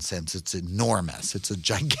Latin sense, it's enormous. It's a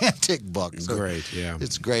gigantic book. So great, yeah.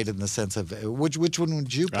 It's great in the sense of which one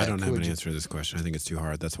would you pick? I don't have an answer to this question. I think it's too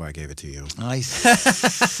hard. That's why I gave it to you. I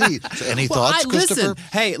see. So any thoughts, Christopher?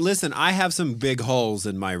 Listen, I have some big holes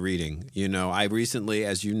in my reading. I recently,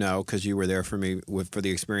 as you know, because you were there for me for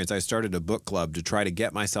the experience, I started a book club to try to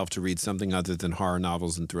get myself to read something other than horror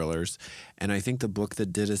novels and thrillers. And I think the book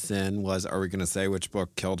that did us in was, are we going to say which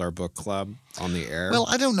book killed our book club on the air? Well,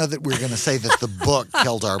 I don't know that we're going to say that the book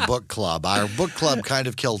killed our book club. Our book club kind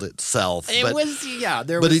of killed itself. But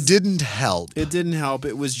it didn't help. It didn't help.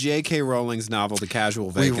 It was J.K. Rowling's novel, The Casual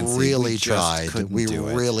Vacancy. We really tried. We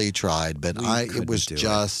really tried, but it was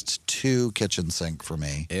just too kitchen sink for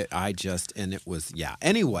me.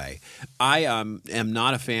 Anyway, I am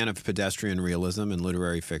not a fan of pedestrian realism and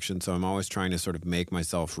literary fiction, so I'm always trying to sort of make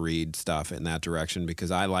myself read stuff in that direction because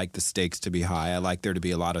I like the stakes to be high. I like there to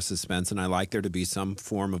be a lot of suspense, and I like there to be some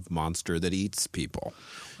form of monster that eats people.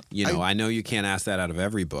 I know you can't ask that out of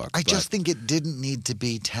every book. I just think it didn't need to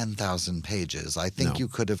be 10,000 pages. I think you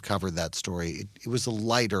could have covered that story. It was a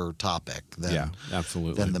lighter topic than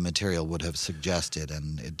the material would have suggested,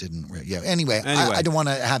 and it didn't. Anyway. I don't want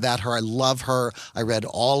to have at her. I love her. I read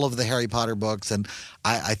all of the Harry Potter books, and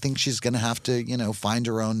I think she's going to have to, find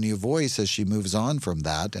her own new voice as she moves on from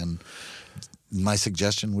that. And my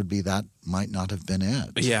suggestion would be that might not have been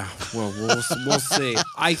it. Yeah, well, we'll see.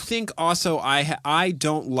 I think also I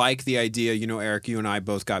don't like the idea, Eric, you and I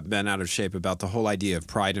both got bent out of shape about the whole idea of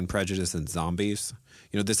Pride and Prejudice and zombies.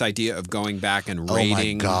 This idea of going back and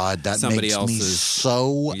raiding somebody else's. That makes me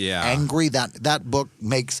so angry. That book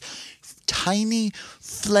makes tiny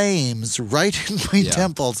flames right in my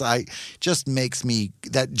temples. That just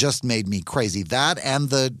made me crazy. That and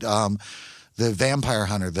the vampire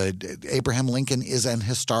hunter, the Abraham Lincoln is an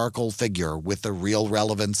historical figure with a real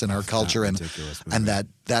relevance in our culture, and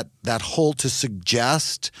that whole to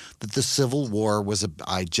suggest that the Civil War was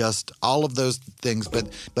all of those things,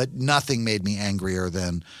 but nothing made me angrier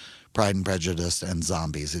than Pride and Prejudice and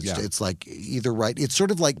zombies. It's like either right. It's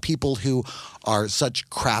sort of like people who are such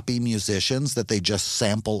crappy musicians that they just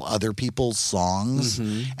sample other people's songs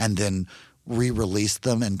and then re-release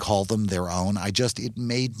them and call them their own. It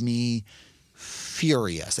made me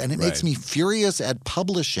furious. And it makes me furious at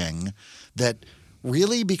publishing that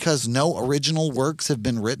really, because no original works have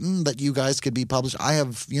been written that you guys could be published. I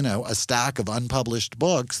have, a stack of unpublished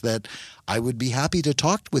books that I would be happy to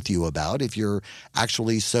talk with you about if you're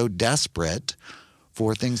actually so desperate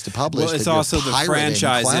for things to publish. Well, it's also the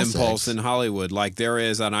franchise impulse in Hollywood. Like there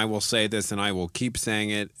is, and I will say this and I will keep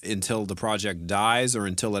saying it until the project dies or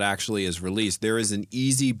until it actually is released. There is an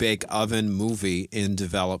Easy Bake Oven movie in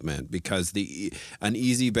development because an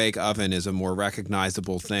Easy Bake Oven is a more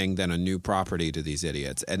recognizable thing than a new property to these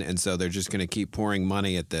idiots. And so they're just going to keep pouring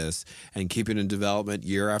money at this and keep it in development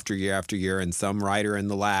year after year after year. And some writer in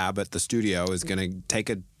the lab at the studio is going to take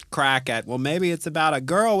a crack at, well, maybe it's about a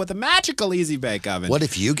girl with a magical Easy Bake Oven. What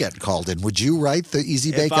if you get called in? Would you write the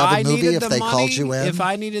Easy Bake Oven movie if they called you in? If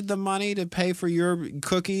I needed the money to pay for your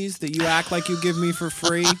cookies that you act like you give me for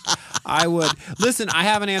free, I would. Listen, I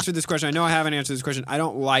haven't answered this question. I know I haven't answered this question. I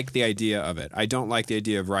don't like the idea of it. I don't like the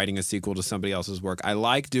idea of writing a sequel to somebody else's work. I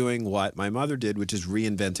like doing what my mother did, which is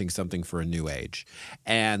reinventing something for a new age.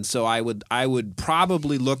 And so I would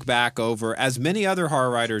probably look back over, as many other horror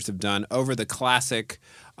writers have done, over the classic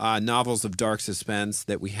novels of dark suspense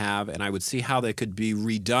that we have, and I would see how they could be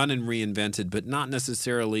redone and reinvented, but not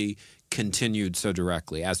necessarily continued so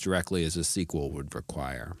directly as a sequel would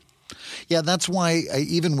require. Yeah, that's why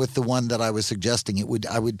even with the one that I was suggesting,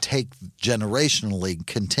 I would take generationally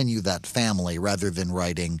continue that family rather than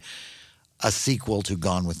writing a sequel to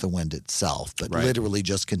Gone with the Wind itself, but literally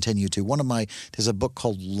just continue to. There's a book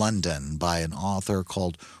called London by an author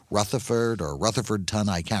called Rutherford Ton,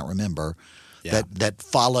 I can't remember. Yeah. That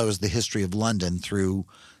follows the history of London through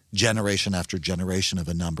generation after generation of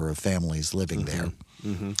a number of families living there.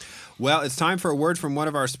 Mm-hmm. Well, it's time for a word from one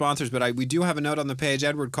of our sponsors, but we do have a note on the page.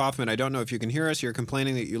 Edward Kaufman, I don't know if you can hear us. You're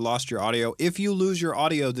complaining that you lost your audio. If you lose your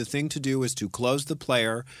audio, the thing to do is to close the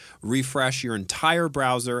player, refresh your entire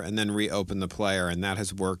browser, and then reopen the player. And that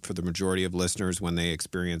has worked for the majority of listeners when they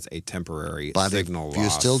experience a temporary signal loss. If you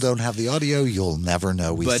still don't have the audio, you'll never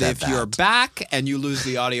know we said that. But if you're back and you lose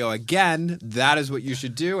the audio again, that is what you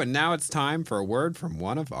should do. And now it's time for a word from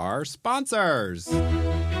one of our sponsors.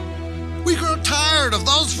 We grow tired of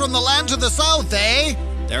those from the land to the south, eh?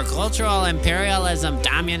 Their cultural imperialism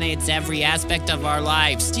dominates every aspect of our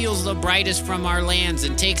lives, steals the brightest from our lands,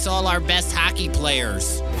 and takes all our best hockey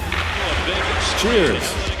players.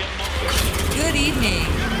 Cheers. Good evening.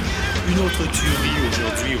 Une autre tuerie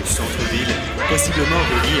aujourd'hui au centre-ville, possiblement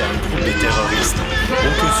reliée à un groupe de terroristes.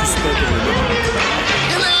 Aucun suspect pour le moment.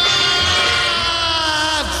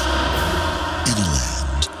 In a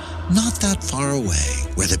land not that far away,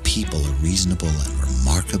 where the people are reasonable and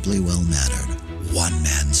remarkably well-mannered, one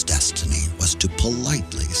man's destiny was to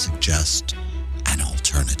politely suggest an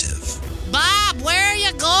alternative. Bob, where are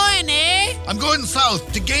you going, eh? I'm going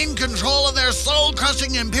south to gain control of their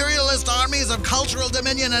soul-crushing imperialist armies of cultural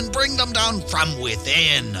dominion and bring them down from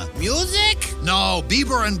within. Music? No,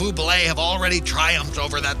 Bieber and Buble have already triumphed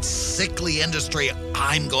over that sickly industry.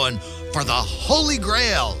 I'm going for the Holy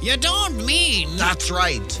Grail. You don't mean... That's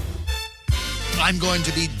right. I'm going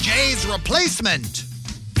to be Jay's replacement.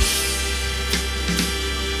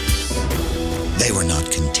 They were not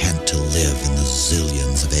content to live in the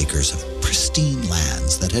zillions of acres of pristine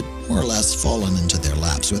lands that had more or less fallen into their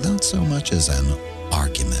laps without so much as an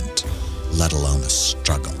argument, let alone a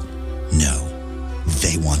struggle. No,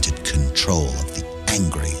 they wanted control of the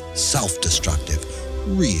angry, self-destructive,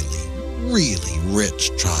 really, really rich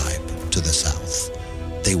tribe to the south.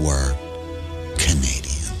 They were Canadians.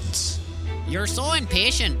 You're so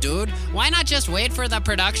impatient, dude. Why not just wait for the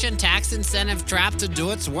production tax incentive trap to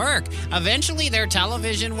do its work? Eventually, their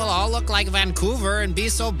television will all look like Vancouver and be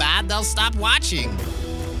so bad they'll stop watching.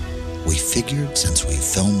 We figured since we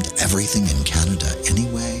filmed everything in Canada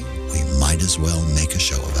anyway, we might as well make a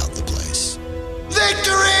show about the place.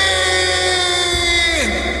 Victory!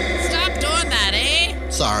 Stop doing that, eh?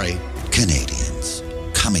 Sorry. Canadians,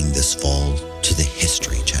 coming this fall to the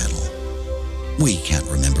History Channel. We can't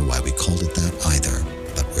remember why we called it that either,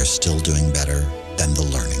 but we're still doing better than the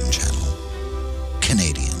Learning Channel.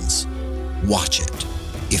 Canadians, watch it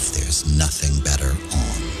if there's nothing better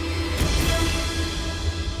on.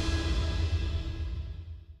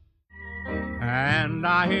 and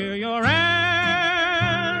I hear your answering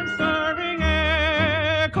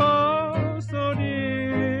echo so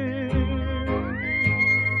dear.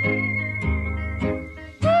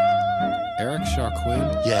 Eric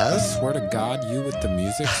Shaquin? Yes? I swear to God, you with the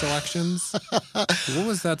music selections? What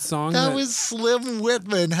was that song? That was Slim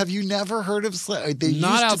Whitman. Have you never heard of Slim?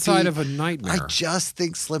 Not Outside of a Nightmare. I just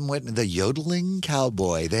think Slim Whitman, the yodeling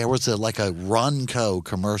cowboy. There was a Ronco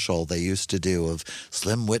commercial they used to do of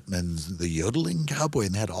Slim Whitman's The Yodeling Cowboy,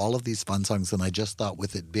 and they had all of these fun songs. And I just thought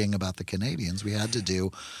with it being about the Canadians, we had to do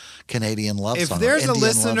Canadian love song. If there's a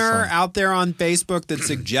listener out there on Facebook that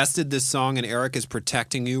suggested this song and Eric is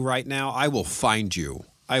protecting you right now, I will find you.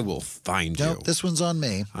 I will find you. Nope, this one's on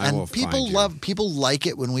me. People like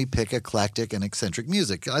it when we pick eclectic and eccentric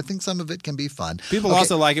music. I think some of it can be fun. People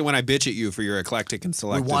also like it when I bitch at you for your eclectic and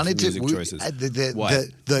selective music choices.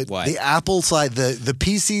 The Apple side, the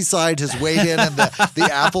PC side has weighed in the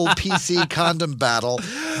Apple PC condom battle.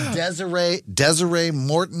 Desiree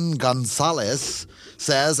Morton Gonzalez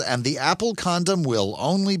says, and the Apple condom will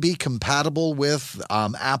only be compatible with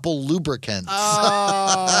Apple lubricants.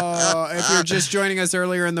 Oh, if you're just joining us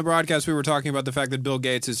earlier in the broadcast, we were talking about the fact that Bill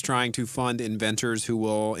Gates is trying to fund inventors who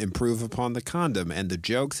will improve upon the condom, and the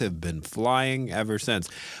jokes have been flying ever since.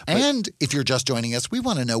 And if you're just joining us, we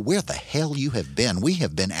want to know where the hell you have been. We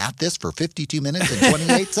have been at this for 52 minutes and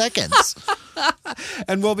 28 seconds.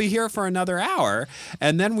 And we'll be here for another hour,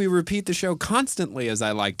 and then we repeat the show constantly, as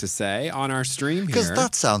I like to say, on our stream here. Because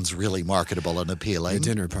that sounds really marketable and appealing. The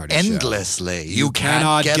Dinner Party Endlessly. Show. You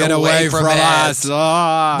cannot get away from us.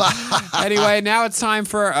 Oh. Anyway, now it's time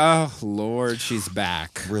for, oh, Lord, she's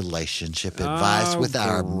back. Relationship advice with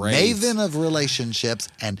our maven of relationships,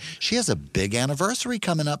 and she has a big anniversary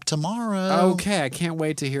coming up tomorrow. Okay, I can't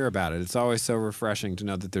wait to hear about it. It's always so refreshing to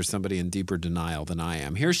know that there's somebody in deeper denial than I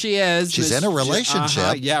am. Here she is. She's in a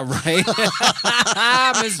relationship. Yeah, right.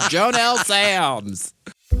 Miss Jonelle Sams.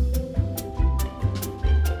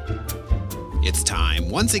 It's time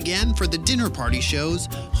once again for the Dinner Party Show's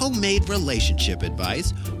homemade relationship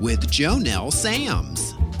advice with Jonelle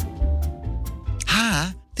Sams.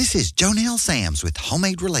 Hi, this is Jonelle Sams with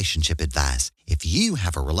homemade relationship advice. If you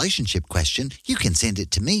have a relationship question, you can send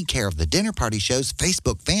it to me, care of the Dinner Party Show's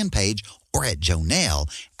Facebook fan page, or at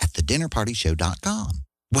jonelle@thedinnerpartyshow.com.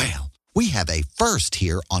 Well, we have a first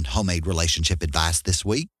here on homemade relationship advice this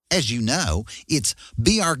week. As you know, it's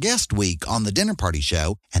Be Our Guest Week on the Dinner Party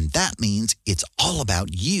Show, and that means it's all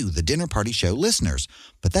about you, the Dinner Party Show listeners.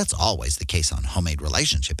 But that's always the case on homemade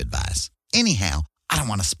relationship advice. Anyhow, I don't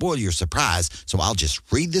want to spoil your surprise, so I'll just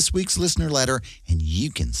read this week's listener letter, and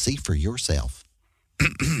you can see for yourself.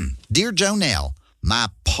 Dear Jonelle, my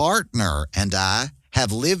partner and I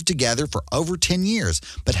have lived together for over 10 years,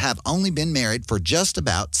 but have only been married for just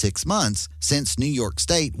about 6 months since New York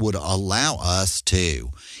State would allow us to.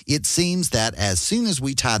 It seems that as soon as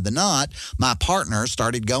we tied the knot, my partner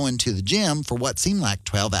started going to the gym for what seemed like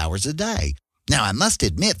 12 hours a day. Now, I must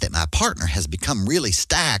admit that my partner has become really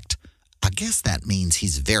stacked. I guess that means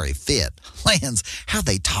he's very fit. Lands, how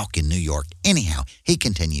they talk in New York. Anyhow, he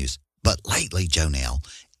continues, but lately, Jonelle,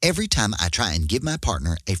 every time I try and give my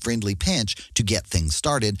partner a friendly pinch to get things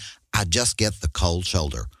started, I just get the cold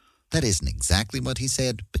shoulder. That isn't exactly what he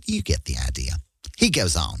said, but you get the idea. He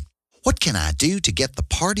goes on. What can I do to get the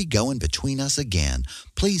party going between us again?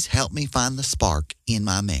 Please help me find the spark in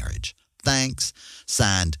my marriage. Thanks.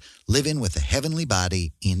 Signed, Living with a Heavenly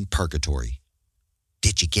Body in Purgatory.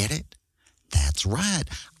 Did you get it? That's right.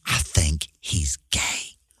 I think he's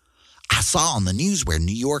gay. I saw on the news where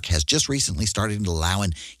New York has just recently started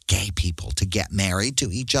allowing gay people to get married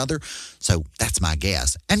to each other. So that's my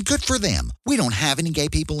guess. And good for them. We don't have any gay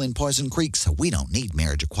people in Poison Creek, so we don't need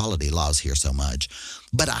marriage equality laws here so much.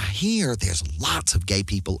 But I hear there's lots of gay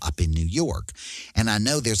people up in New York. And I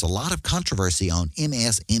know there's a lot of controversy on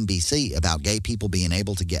MSNBC about gay people being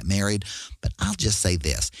able to get married. But I'll just say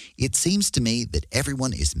this. It seems to me that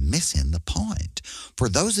everyone is missing the point. For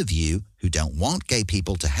those of you who don't want gay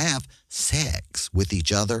people to have sex with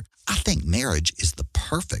each other, I think marriage is the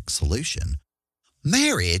perfect solution.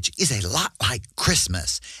 Marriage is a lot like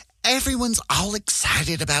Christmas. Everyone's all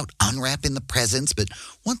excited about unwrapping the presents, but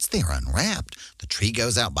once they're unwrapped, the tree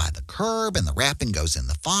goes out by the curb and the wrapping goes in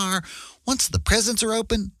the fire. Once the presents are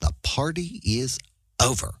open, the party is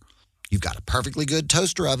over. You've got a perfectly good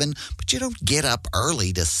toaster oven, but you don't get up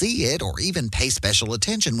early to see it or even pay special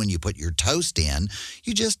attention when you put your toast in.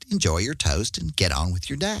 You just enjoy your toast and get on with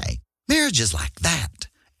your day. Marriage is like that.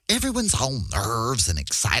 Everyone's all nerves and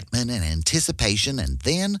excitement and anticipation, and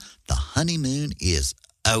then the honeymoon is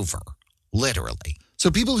over, literally. So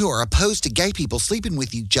people who are opposed to gay people sleeping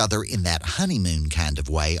with each other in that honeymoon kind of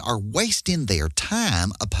way are wasting their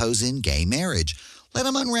time opposing gay marriage. Let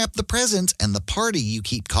them unwrap the presents and the party you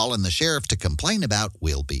keep calling the sheriff to complain about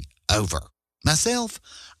will be over. Myself,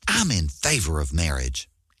 I'm in favor of marriage.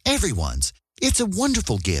 Everyone's. It's a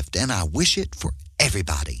wonderful gift, and I wish it for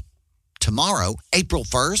everybody. Tomorrow, April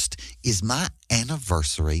 1st, is my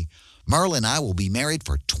anniversary. Merle and I will be married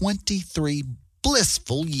for 23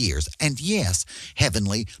 blissful years. And yes,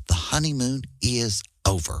 heavenly, the honeymoon is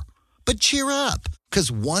over. But cheer up,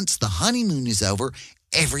 because once the honeymoon is over,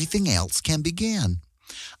 everything else can begin.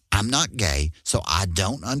 I'm not gay, so I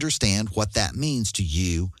don't understand what that means to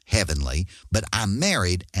you, heavenly, but I'm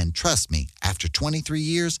married, and trust me, after 23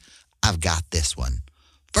 years, I've got this one.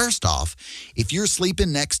 First off, if you're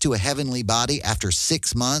sleeping next to a heavenly body after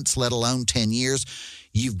 6 months, let alone 10 years,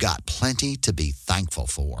 you've got plenty to be thankful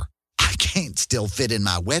for. I can't still fit in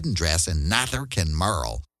my wedding dress, and neither can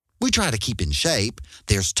Merle. We try to keep in shape.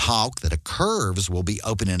 There's talk that a Curves will be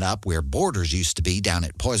opening up where Borders used to be down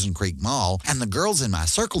at Poison Creek Mall, and the girls in my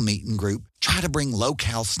circle meeting group try to bring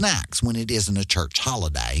low-cal snacks when it isn't a church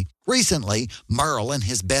holiday. Recently, Merle and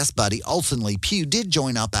his best buddy Olson Lee Pugh did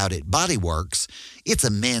join up out at Body Works. It's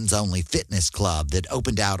a men's-only fitness club that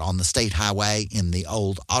opened out on the state highway in the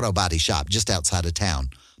old auto body shop just outside of town.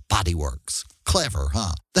 Body Works. Clever,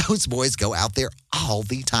 huh? Those boys go out there all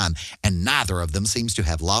the time, and neither of them seems to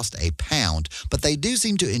have lost a pound, but they do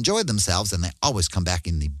seem to enjoy themselves, and they always come back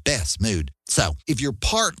in the best mood. So, if your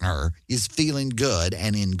partner is feeling good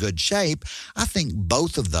and in good shape, I think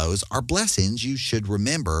both of those are blessings you should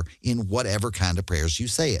remember in whatever kind of prayers you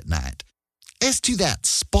say at night. As to that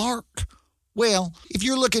spark, well, if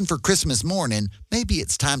you're looking for Christmas morning, maybe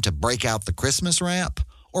it's time to break out the Christmas wrap.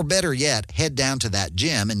 Or better yet, head down to that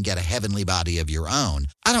gym and get a heavenly body of your own.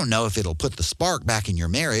 I don't know if it'll put the spark back in your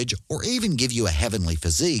marriage or even give you a heavenly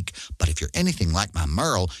physique, but if you're anything like my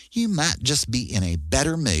Merle, you might just be in a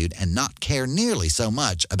better mood and not care nearly so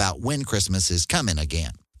much about when Christmas is coming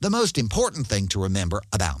again. The most important thing to remember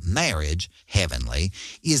about marriage, heavenly,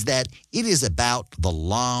 is that it is about the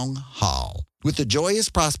long haul. With the joyous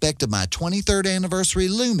prospect of my 23rd anniversary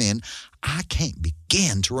looming, I can't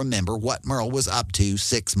begin to remember what Merle was up to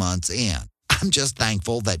 6 months in. I'm just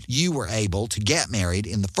thankful that you were able to get married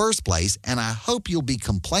in the first place, and I hope you'll be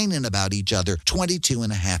complaining about each other 22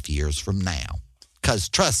 and a half years from now. Because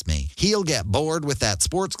trust me, he'll get bored with that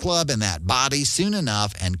sports club and that body soon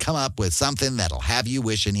enough and come up with something that'll have you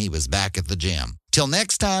wishing he was back at the gym. Till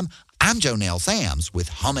next time, I'm Jonelle Sams with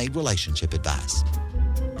Homemade Relationship Advice.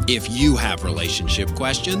 If you have relationship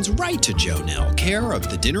questions, write to Jonelle, care of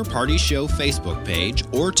The Dinner Party Show Facebook page,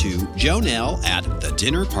 or to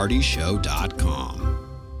jonelle@thedinnerpartyshow.com.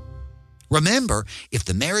 Remember, if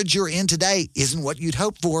the marriage you're in today isn't what you'd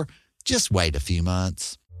hoped for, just wait a few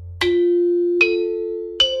months.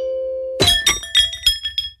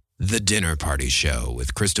 The Dinner Party Show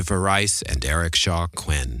with Christopher Rice and Eric Shaw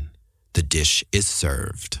Quinn. The dish is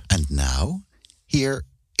served. And now, here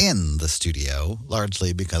in the studio,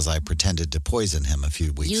 largely because I pretended to poison him a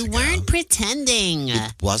few weeks ago. You weren't pretending.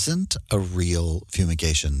 It wasn't a real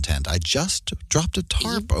fumigation tent. I just dropped a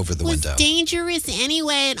tarp over the window. It was dangerous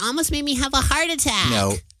anyway. It almost made me have a heart attack.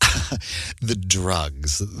 No, the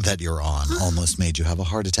drugs that you're on almost made you have a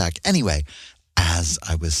heart attack. Anyway, as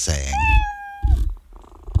I was saying,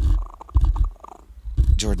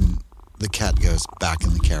 Jordan, the cat goes back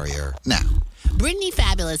in the carrier now. Brittany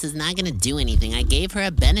Fabulous is not going to do anything. I gave her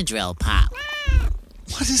a Benadryl pop.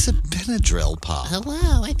 What is a Benadryl pop?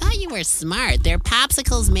 Hello, I thought you were smart. They're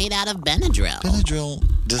popsicles made out of Benadryl. Benadryl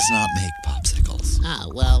does not make popsicles.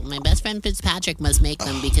 Oh, well, my best friend Fitzpatrick must make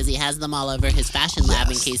them because he has them all over his fashion lab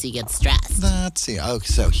in case he gets stressed. That's it. Oh,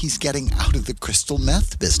 so he's getting out of the crystal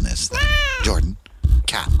meth business then. Jordan,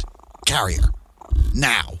 cat, carrier,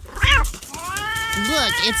 now.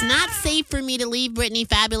 Look, it's not safe for me to leave Brittany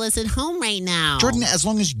Fabulous at home right now. Jordan, as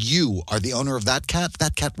long as you are the owner of that cat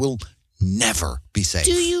will never be safe.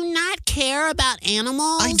 Do you not care about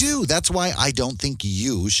animals? I do. That's why I don't think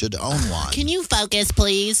you should own one. Can you focus,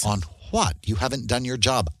 please? On what? You haven't done your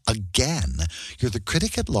job again. You're the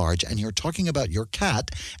critic at large, and you're talking about your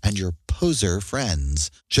cat and your poser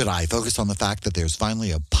friends. Should I focus on the fact that there's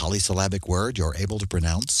finally a polysyllabic word you're able to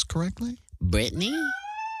pronounce correctly? Brittany?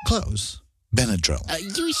 Close. Benadryl.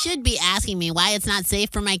 You should be asking me why it's not safe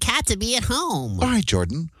for my cat to be at home. All right,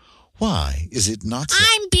 Jordan. Why is it not safe?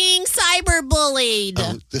 I'm being cyberbullied.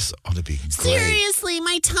 Oh, this ought to be great. Seriously,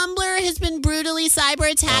 my Tumblr has been brutally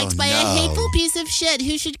cyber-attacked by a hateful piece of shit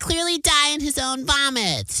who should clearly die in his own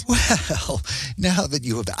vomit. Well, now that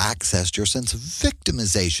you have accessed your sense of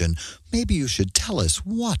victimization, maybe you should tell us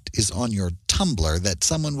what is on your Tumblr that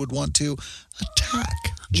someone would want to attack.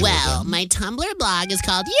 Jordan. Well, my Tumblr blog is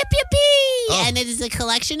called Yip Yippee, and it is a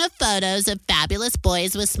collection of photos of fabulous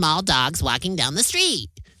boys with small dogs walking down the street.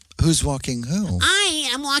 Who's walking who? I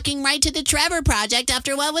am walking right to the Trevor Project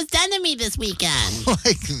after what was done to me this weekend.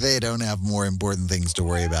 Like they don't have more important things to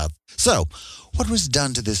worry about. So, what was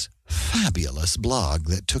done to this fabulous blog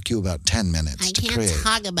that took you about 10 minutes to create? I can't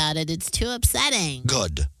talk about it. It's too upsetting.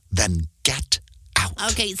 Good. Then get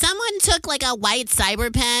out. Okay, someone took like a white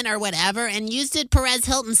cyber pen or whatever and used it Perez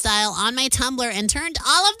Hilton style on my Tumblr and turned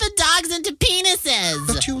all of the dogs into penises.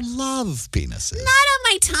 But you love penises. Not on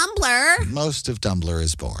my Tumblr. Most of Tumblr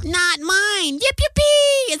is born. Not mine. Yip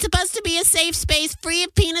yippee! It's supposed to be a safe space free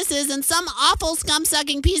of penises, and some awful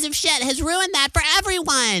scum-sucking piece of shit has ruined that for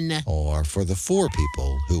everyone. Or for the 4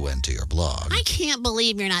 people who went to your blog. I can't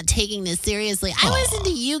believe you're not taking this seriously. I listen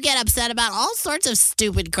to you get upset about all sorts of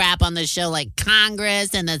stupid crap on the show, like Congress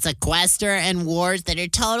and the sequester and wars that are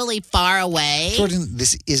totally far away. Jordan,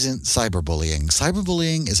 this isn't cyberbullying.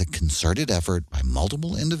 Cyberbullying is a concerted effort by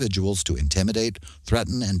multiple individuals to intimidate,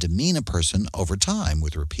 threaten, and demean a person over time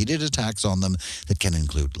with repeated attacks on them that can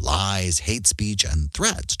include lies, hate speech, and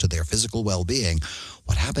threats to their physical well-being.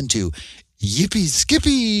 What happened to Yippee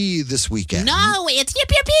Skippy this weekend? No, it's Yip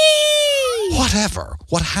Yippee! Whatever.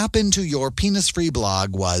 What happened to your penis-free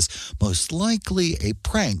blog was most likely a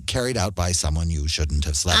prank carried out by someone you shouldn't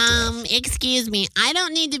have slept with. Excuse me. I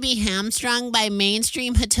don't need to be hamstrung by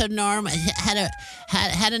mainstream heteronormative.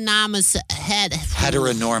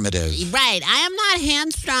 Right. I am not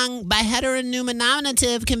hamstrung by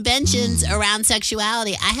heteronormative conventions around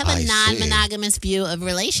sexuality. I have a non-monogamous view of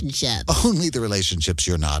relationships. Only the relationships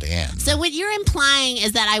you're not in. So what you're implying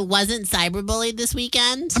is that I wasn't cyberbullied this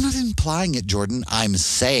weekend? I'm not implying it, Jordan. I'm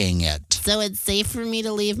saying it. So it's safe for me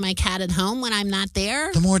to leave my cat at home when I'm not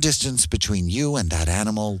there? The more distance between you and that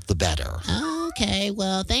animal, the better. Okay,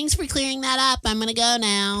 well, thanks for clearing that up. I'm going to go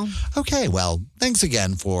now. Okay, well, thanks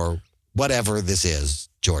again for whatever this is,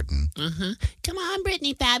 Jordan. Come on,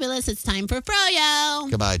 Brittany Fabulous. It's time for Froyo.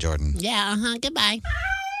 Goodbye, Jordan. Yeah, goodbye.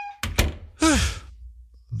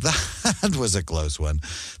 That was a close one.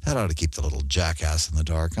 That ought to keep the little jackass in the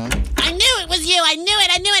dark, huh? I knew it was you. I knew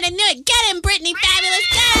it. Get him, Brittany Fabulous.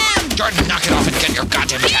 Get him. Jordan, knock it off and get your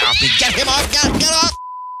goddamn cat off me. Get him off. Get off.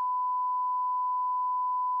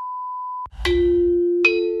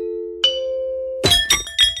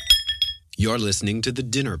 You're listening to The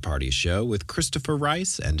Dinner Party Show with Christopher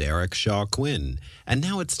Rice and Eric Shaw Quinn. And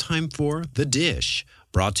now it's time for The Dish,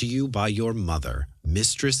 brought to you by your mother,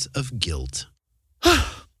 Mistress of Guilt.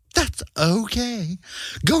 That's okay.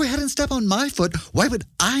 Go ahead and step on my foot. Why would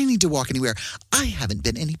I need to walk anywhere? I haven't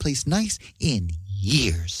been anyplace nice in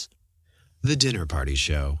years. The Dinner Party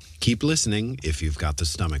Show. Keep listening if you've got the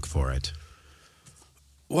stomach for it.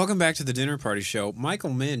 Welcome back to the Dinner Party Show. Michael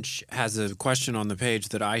Minch has a question on the page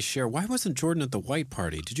that I share. Why wasn't Jordan at the white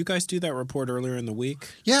party? Did you guys do that report earlier in the week?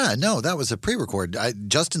 Yeah, no, that was a pre-record.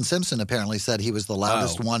 Justin Simpson apparently said he was the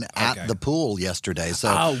loudest one at the pool yesterday.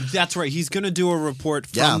 So, that's right. He's going to do a report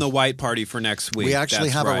from the white party for next week. We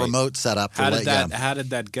actually have a remote set up. How did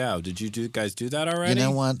that go? Did you guys do that already? You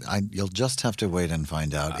know what? You'll just have to wait and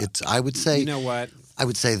find out. I would say. You know what? I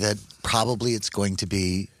would say that probably it's going to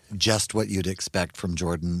be just what you'd expect from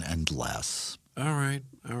Jordan and less. All right.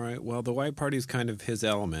 Well, the white party is kind of his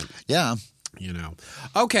element. Yeah. You know.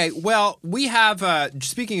 Okay, well, we have,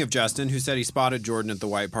 speaking of Justin, who said he spotted Jordan at the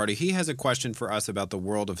white party, he has a question for us about the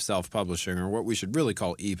world of self-publishing, or what we should really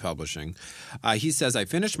call e-publishing. He says, I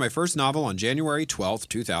finished my first novel on January 12th,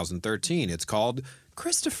 2013. It's called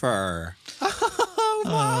Christopher.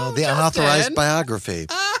 The unauthorized biography.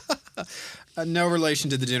 No relation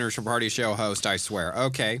to the Dinner Party Show host, I swear.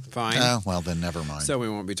 Okay, fine. Well, then never mind. So we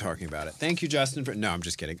won't be talking about it. Thank you, Justin. No, I'm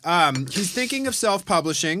just kidding. He's thinking of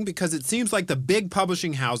self-publishing because it seems like the big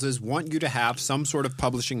publishing houses want you to have some sort of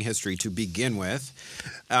publishing history to begin with.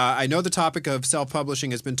 I know the topic of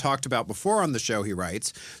self-publishing has been talked about before on the show, he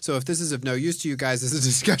writes. So if this is of no use to you guys as a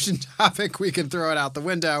discussion topic, we can throw it out the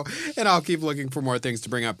window, and I'll keep looking for more things to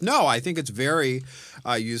bring up. No, I think it's very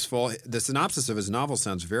useful. The synopsis of his novel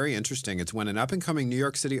sounds very interesting. It's when an up-and-coming New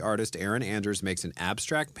York City artist, Aaron Anders, makes an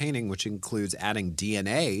abstract painting which includes adding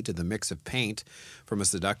DNA to the mix of paint from a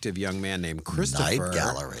seductive young man named Christopher. Night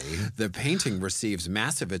Gallery. The painting receives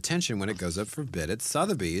massive attention when it goes up for bid at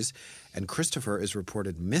Sotheby's, and Christopher is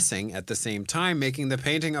reported missing at the same time, making the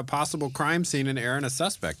painting a possible crime scene and Aaron a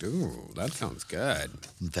suspect. Ooh, that sounds good.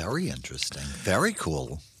 Very interesting. Very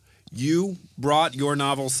cool. You brought your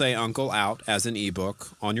novel, Say Uncle, out as an ebook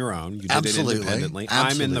on your own. You did it independently.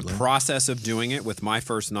 I'm in the process of doing it with my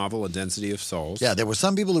first novel, A Density of Souls. Yeah, there were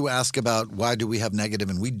some people who ask about why do we have negative,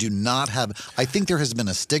 and we do not have. I think there has been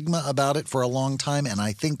a stigma about it for a long time, and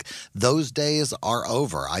I think those days are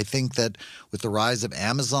over. I think that with the rise of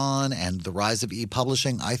Amazon and the rise of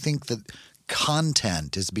e-publishing, I think that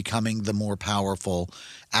content is becoming the more powerful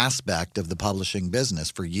aspect of the publishing business.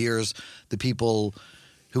 For years, the people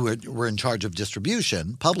who were in charge of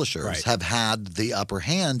distribution, publishers, have had the upper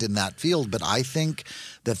hand in that field. But I think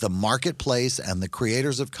that the marketplace and the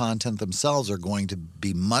creators of content themselves are going to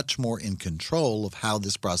be much more in control of how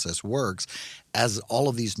this process works as all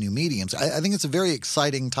of these new mediums. I think it's a very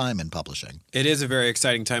exciting time in publishing. It is a very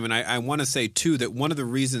exciting time. And I want to say, too, that one of the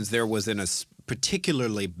reasons there was a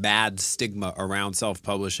particularly bad stigma around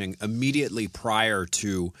self-publishing immediately prior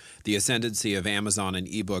to the ascendancy of Amazon and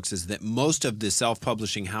ebooks is that most of the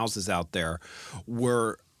self-publishing houses out there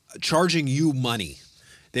were charging you money.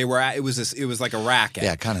 It was like a racket.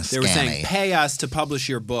 Yeah, kind of scammy. They were saying, pay us to publish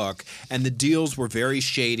your book, and the deals were very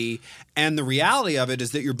shady. And the reality of it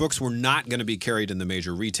is that your books were not going to be carried in the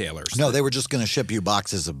major retailers. No, they were just going to ship you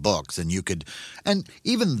boxes of books, and you could, and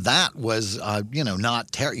even that was,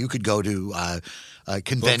 not terrible. You could go to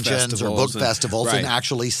conventions or book festivals and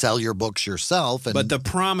actually sell your books yourself. But the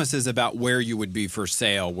promises about where you would be for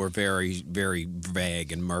sale were very, very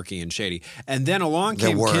vague and murky and shady. And then along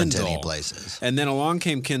came Kindle. There weren't any places. And then along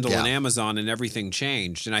came Kindle and Amazon, and everything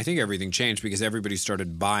changed. And I think everything changed because everybody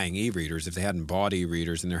started buying e-readers. If they hadn't bought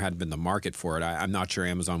e-readers and there hadn't been the market for it, I'm not sure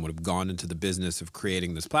Amazon would have gone into the business of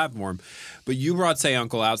creating this platform. But you brought Say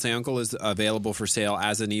Uncle out. Say Uncle is available for sale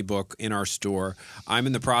as an ebook in our store. I'm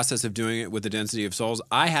in the process of doing it with The Density of Souls.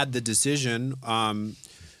 I had the decision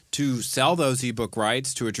to sell those ebook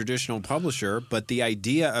rights to a traditional publisher, but the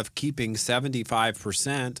idea of keeping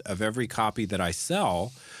 75% of every copy that I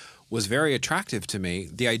sell was very attractive to me.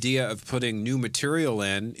 The idea of putting new material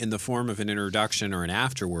in the form of an introduction or an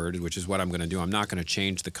afterword, which is what I'm going to do. I'm not going to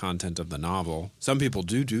change the content of the novel. Some people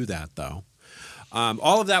do that, though.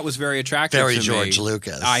 All of that was very attractive to me. Very George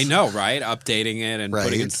Lucas. I know, right? Updating it and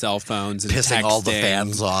putting in cell phones and pissing texting. all the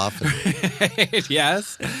fans off.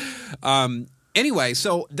 Yes. Anyway,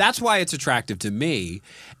 so that's why it's attractive to me.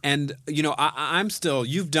 And, I'm still –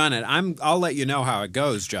 you've done it. I'll let you know how it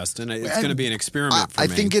goes, Justin. It's going to be an experiment for me. I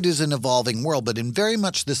think it is an evolving world, but in very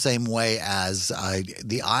much the same way as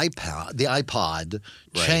the iPod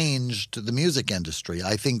changed the music industry.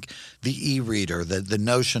 I think the e-reader, the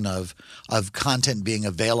notion of content being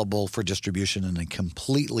available for distribution in a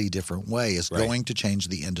completely different way is going to change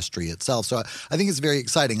the industry itself. So I think it's very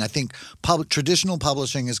exciting. I think traditional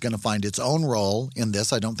publishing is going to find its own role in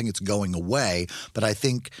this. I don't think it's going away, but I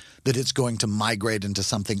think that it's going to migrate into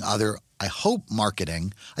something other. I hope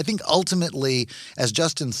marketing. I think ultimately, as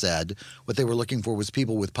Justin said, what they were looking for was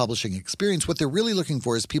people with publishing experience. What they're really looking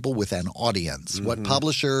for is people with an audience. Mm-hmm. What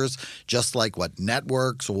publishers, just like what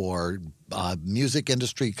networks or music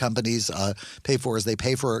industry companies pay for is they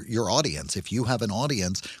pay for your audience. If you have an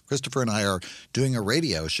audience, Christopher and I are doing a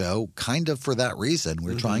radio show kind of for that reason.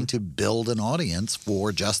 We're trying to build an audience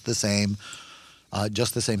for just the same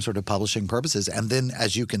sort of publishing purposes. And then,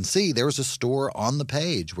 as you can see, there's a store on the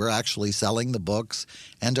page. We're actually selling the books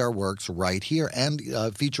and our works right here and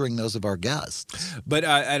featuring those of our guests. But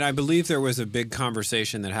and I believe there was a big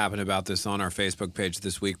conversation that happened about this on our Facebook page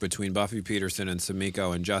this week between Buffy Peterson and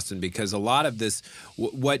Samiko and Justin, because a lot of this,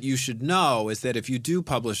 what you should know is that if you do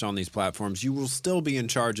publish on these platforms, you will still be in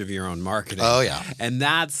charge of your own marketing. Oh, yeah. And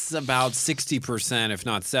that's about 60%, if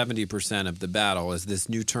not 70% of the battle, is this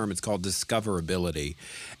new term. It's called discoverability.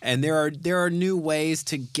 And there are new ways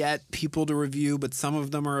to get people to review, but some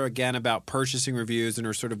of them are, again, about purchasing reviews and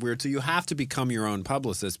are sort of weird. So you have to become your own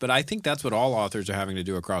publicist. But I think that's what all authors are having to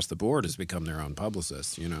do across the board is become their own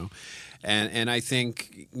publicist, And I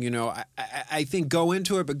think, I think go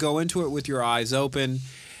into it, but go into it with your eyes open.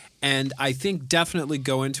 And I think definitely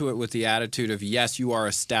go into it with the attitude of, yes, you are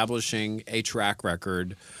establishing a track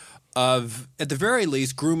record of, at the very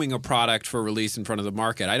least, grooming a product for release in front of the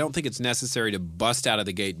market. I don't think it's necessary to bust out of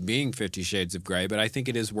the gate being 50 Shades of Grey, but I think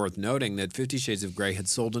it is worth noting that 50 Shades of Grey had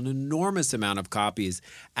sold an enormous amount of copies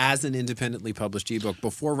as an independently published ebook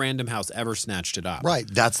before Random House ever snatched it up. Right.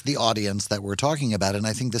 That's the audience that we're talking about. And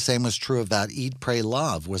I think the same was true of that Eat, Pray,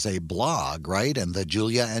 Love was a blog, right? And the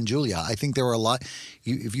Julia and Julia. I think there were a lot.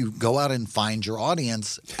 If you go out and find your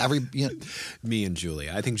audience, Me and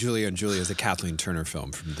Julia. I think Julia and Julia is a Kathleen Turner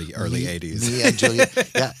film from the early 80s. Me and Julia.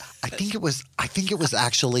 Yeah. I think it was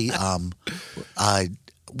actually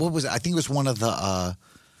what was it? I think it was one of the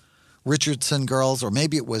Richardson girls, or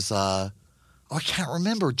maybe it was I can't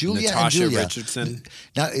remember. Julia Natasha and Julia. Richardson.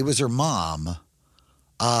 No, it was her mom.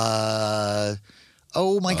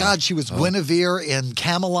 Oh my God, she was Guinevere in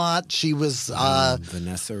Camelot. She was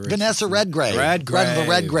Vanessa Redgrave. One of the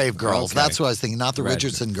Redgrave girls. Okay. That's what I was thinking, not the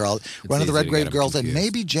Richardson girl. One of the Redgrave girls, and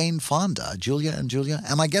maybe Jane Fonda. Julia and Julia.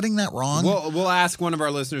 Am I getting that wrong? We'll ask one of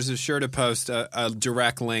our listeners who's sure to post a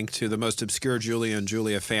direct link to the most obscure Julia and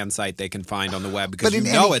Julia fan site they can find on the web, because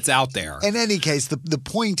it's out there. In any case, the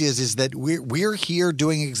point is that we're here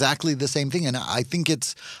doing exactly the same thing, and I think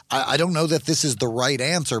it's I don't know that this is the right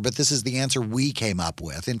answer, but this is the answer we came up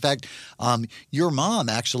with. In fact, your mom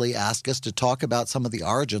actually asked us to talk about some of the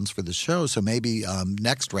origins for the show. So maybe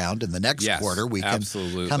next round, in the next quarter, we can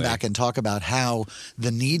come back and talk about how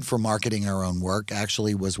the need for marketing our own work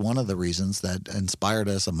actually was one of the reasons that inspired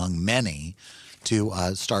us, among many, to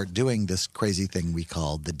start doing this crazy thing we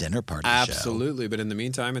call the Dinner Party Show. Absolutely. But in the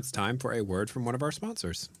meantime, it's time for a word from one of our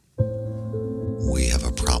sponsors. We have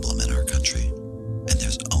a problem in our country, and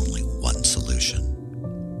there's only one solution.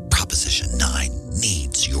 Proposition 9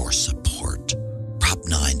 needs your support. Prop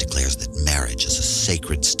 9 declares that marriage is a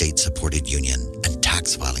sacred state-supported union and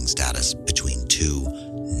tax filing status between two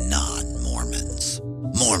non-Mormons.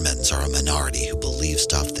 Mormons are a minority who believe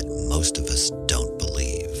stuff that most of us don't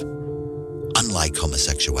believe. Unlike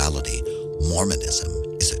homosexuality, Mormonism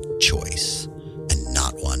is a choice, and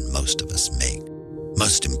not one most of us make.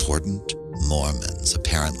 Most important, Mormons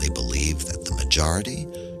apparently believe that the majority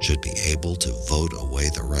should be able to vote away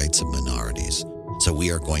the rights of minorities. So we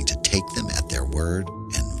are going to take them at their word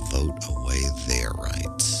and vote away their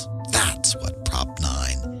rights. That's what Prop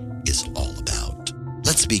 9 is all about.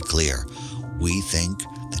 Let's be clear. We think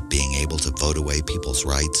that being able to vote away people's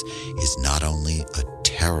rights is not only a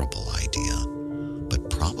terrible idea, but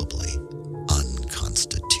probably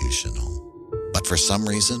unconstitutional. But for some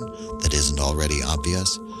reason that isn't already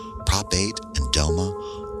obvious, Prop 8 and DOMA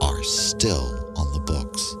are still on the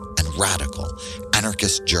books. And radical,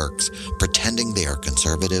 anarchist jerks pretending they are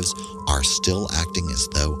conservatives are still acting as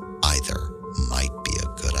though either might be a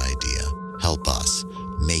good idea. Help us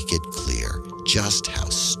make it clear just how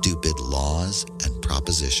stupid laws and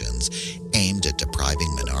propositions aimed at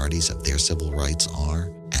depriving minorities of their civil rights are,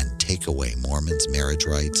 and take away Mormons' marriage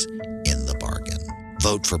rights in the bargain.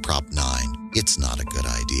 Vote for Prop 9. It's not a good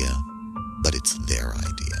idea, but it's their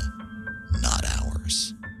idea, not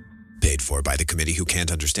ours. Paid for by the committee who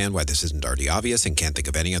can't understand why this isn't already obvious and can't think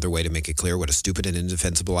of any other way to make it clear what a stupid and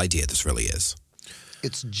indefensible idea this really is.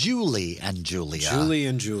 It's Julie and Julia. Julie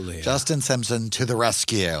and Julia. Justin Simpson to the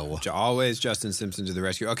rescue. Always Justin Simpson to the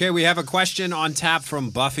rescue. Okay, we have a question on tap from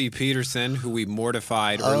Buffy Peterson, who we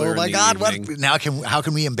mortified earlier in the evening. Now how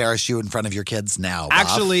can we embarrass you in front of your kids now, Buff?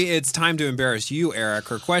 Actually, it's time to embarrass you, Eric.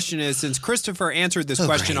 Her question is, since Christopher answered this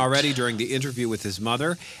question already during the interview with his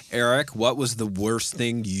mother, Eric, what was the worst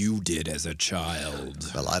thing you did as a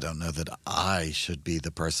child? Well, I don't know that I should be the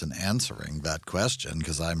person answering that question,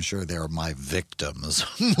 because I'm sure they're my victims.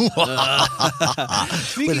 Speaking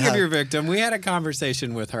of your victim, we had a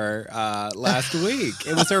conversation with her last week.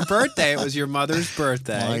 It was her birthday. It was your mother's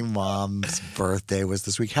birthday. My mom's birthday was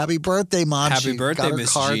this week. Happy birthday, Mom. Happy birthday,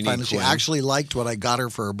 Miss Jeannie Quinn. She actually liked what I got her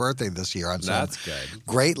for her birthday this year. That's good.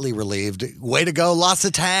 Greatly relieved. Way to go,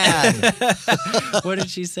 L'Occitane. What did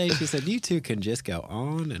she say? She said, you two can just go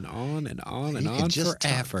on and on and on and on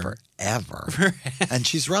forever. Forever. And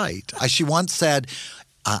she's right. She once said,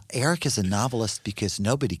 Eric is a novelist because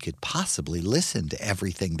nobody could possibly listen to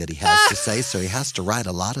everything that he has to say, so he has to write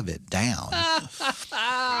a lot of it down.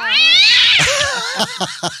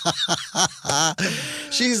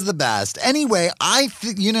 She's the best. Anyway,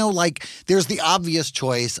 there's the obvious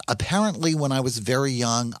choice. Apparently, when I was very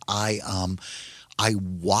young, I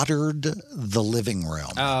watered the living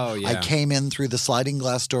room. Oh, yeah. I came in through the sliding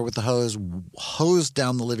glass door with the hose, hosed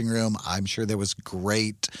down the living room. I'm sure there was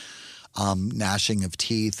great gnashing of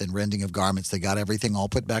teeth and rending of garments. They got everything all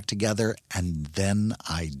put back together, and then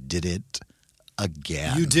I did it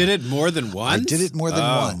again. You did it more than once? I did it more than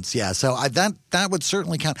once, yeah. So that would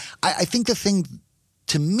certainly count. I think the thing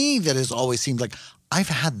to me, that has always seemed like I've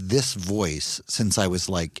had this voice since I was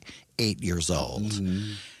like 8 years old.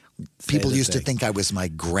 Mm-hmm. People used to think I was my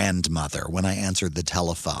grandmother when I answered the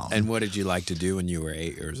telephone. And what did you like to do when you were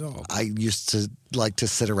 8 years old? I used to like to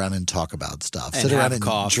sit around and talk about stuff. And sit around and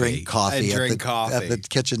drink coffee at the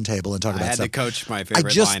kitchen table and talk about stuff. I had to coach my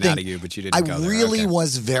favorite line out of you, but you didn't go there. I really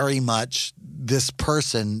was very much this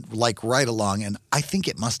person, like right along, and I think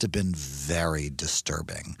it must have been very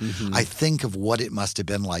disturbing. Mm-hmm. I think of what it must have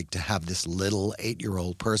been like to have this little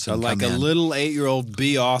 8-year-old person come like a in, little 8-year-old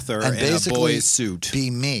be author and in a boy's suit.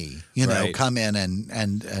 Be me, come in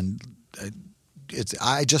and it's.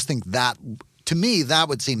 I just think that. To me, that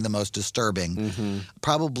would seem the most disturbing. Mm-hmm.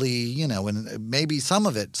 Probably, and maybe some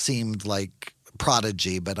of it seemed like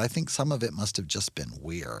prodigy, but I think some of it must have just been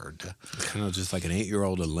weird. Kind of just like an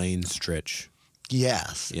 8-year-old Elaine Stritch.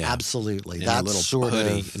 Yes, yeah. Absolutely. In that a little sort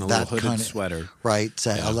hoodie, of in a little hooded sweater. Right.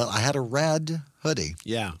 I had a red hoodie.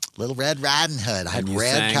 Yeah. Little Red Riding Hood. I had and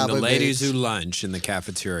red cowboy the ladies boots. who lunch in the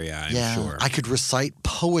cafeteria, I'm sure. I could recite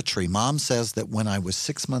poetry. Mom says that when I was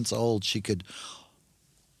 6 months old, she could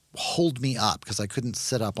hold me up because I couldn't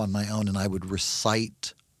sit up on my own, and I would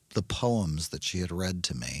recite the poems that she had read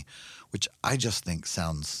to me, which I just think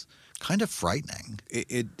sounds kind of frightening.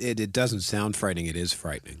 It doesn't sound frightening. It is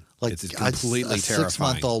frightening. Like it's completely a terrifying.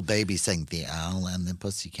 6-month-old baby saying "The owl and the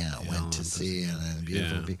pussycat went to sea," and a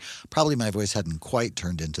beautiful bee. Probably my voice hadn't quite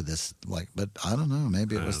turned into this, but I don't know.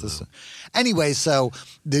 Maybe it was this. Anyway, so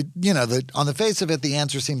on the face of it, the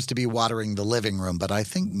answer seems to be watering the living room. But I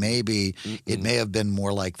think maybe it may have been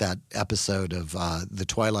more like that episode of The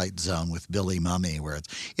Twilight Zone with Billy Mumy, where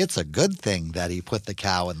it's a good thing that he put the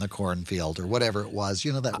cow in the cornfield or whatever it was.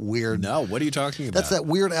 That weird. No, what are you talking about? That's that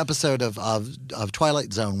weird episode of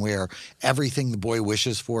Twilight Zone where everything the boy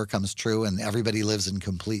wishes for comes true and everybody lives in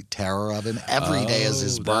complete terror of him. Every day is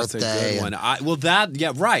his birthday. That's a good one.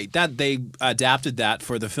 That they adapted that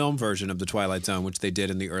for the film version of The Twilight Zone, which they did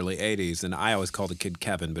in the early 80s. And I always call the kid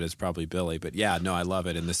Kevin, but it's probably Billy. But yeah, no, I love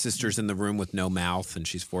it. And the sister's in the room with no mouth and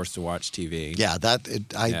she's forced to watch TV. Yeah,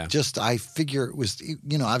 I figure it was,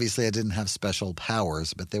 obviously I didn't have special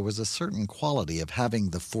powers, but there was a certain quality of having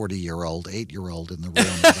the 40-year-old, 8-year-old in the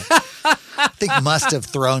room that I think must have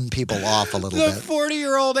thrown people off a little bit. The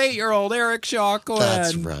 40-year-old, 8-year-old Eric Shaw Quinn.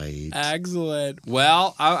 That's right. Excellent.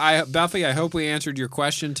 Well, Buffy, I hope we answered your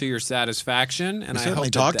question to your satisfaction. And we certainly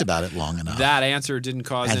talked about it long enough. That answer didn't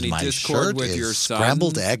cause any discord with your son.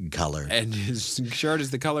 Scrambled egg color. And his shirt is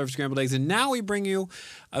the color of scrambled eggs. And now we bring you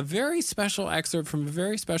a very special excerpt from a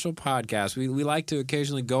very special podcast. We like to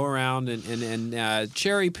occasionally go around and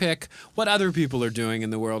cherry pick what other people are doing in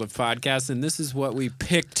the world of podcasts, and this is what we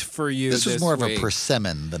picked for you this was more week. Of a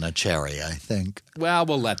persimmon than a cherry, I think. Well,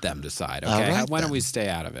 we'll let them decide, okay? Right, Why don't we stay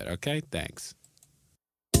out of it, okay? Thanks.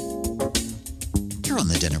 Here on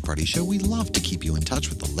the Dinner Party Show, we love to keep you in touch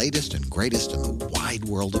with the latest and greatest in the wide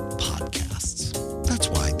world of podcasts. That's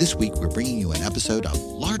why this week we're bringing you an episode of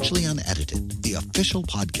Largely Unedited, the official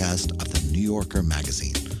podcast of the New Yorker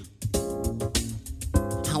magazine.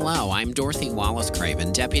 Hello, I'm Dorothy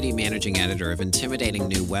Wallace-Craven, Deputy Managing Editor of intimidating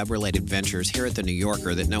new web-related ventures here at The New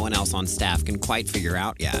Yorker that no one else on staff can quite figure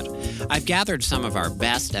out yet. I've gathered some of our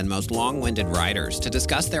best and most long-winded writers to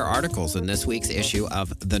discuss their articles in this week's issue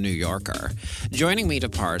of The New Yorker. Joining me to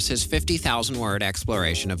parse his 50,000-word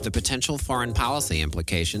exploration of the potential foreign policy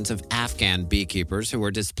implications of Afghan beekeepers who were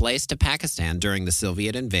displaced to Pakistan during the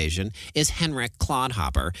Soviet invasion is Henrik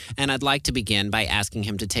Clodhopper, and I'd like to begin by asking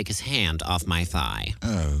him to take his hand off my thigh.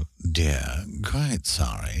 Oh, dear. Quite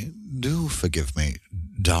sorry. Do forgive me,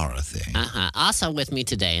 Dorothy. Also with me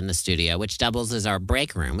today in the studio, which doubles as our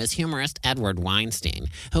break room, is humorist Edward Weinstein,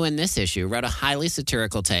 who in this issue wrote a highly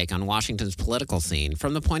satirical take on Washington's political scene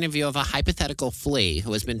from the point of view of a hypothetical flea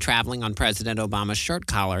who has been traveling on President Obama's shirt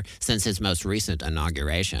collar since his most recent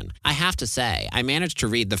inauguration. I have to say, I managed to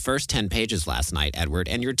read the first 10 pages last night, Edward,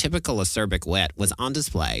 and your typical acerbic wit was on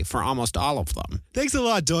display for almost all of them. Thanks a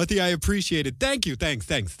lot, Dorothy. I appreciate it. Thank you. Thanks.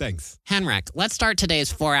 Henrik, let's start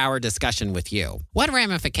today's 4-hour discussion with you. What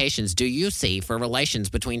ramifications do you see for relations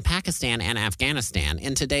between Pakistan and Afghanistan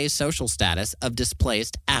in today's social status of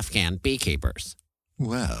displaced Afghan beekeepers?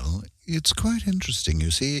 Well, it's quite interesting,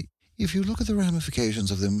 you see. If you look at the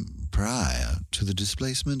ramifications of them prior to the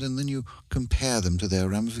displacement and then you compare them to their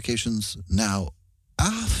ramifications now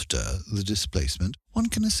after the displacement, one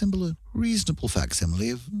can assemble a reasonable facsimile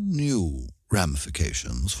of new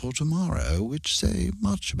ramifications for tomorrow, which say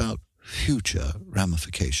much about future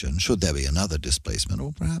ramification should there be another displacement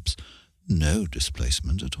or perhaps no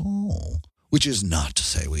displacement at all. Which is not to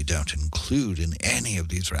say we don't include in any of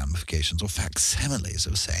these ramifications or facsimiles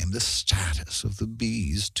of same the status of the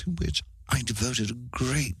bees to which I devoted a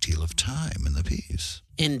great deal of time in the piece.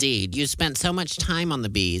 Indeed, you spent so much time on the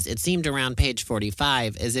bees, it seemed around page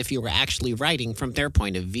 45 as if you were actually writing from their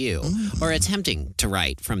point of view, or attempting to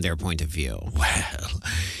write from their point of view. Well,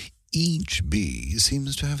 each bee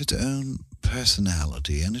seems to have its own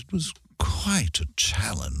personality, and it was quite a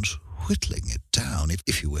challenge whittling it down,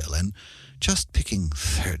 if you will, and just picking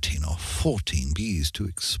 13 or 14 bees to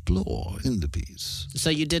explore in the piece. So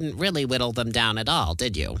you didn't really whittle them down at all,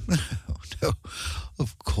 did you? No,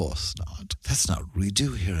 of course not. That's not what we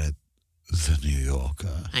do here at The New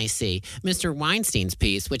Yorker. I see. Mr. Weinstein's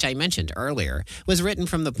piece, which I mentioned earlier, was written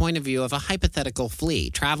from the point of view of a hypothetical flea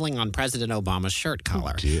traveling on President Obama's shirt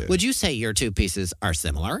collar. Oh, would you say your two pieces are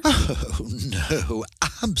similar? Oh, no,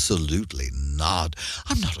 absolutely not.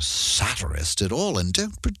 I'm not a satirist at all and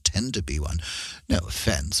don't pretend to be one. No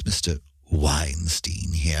offense, Mr.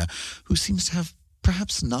 Weinstein here, who seems to have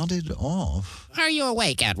perhaps nodded off. Are you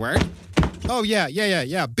awake, Edward? Oh, yeah.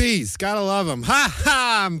 Bees. Gotta love them. Ha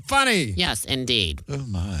ha! I'm funny. Yes, indeed. Oh,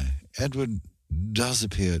 my. Edward does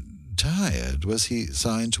appear tired. Was he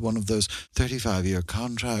signed to one of those 35-year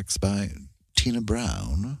contracts by Tina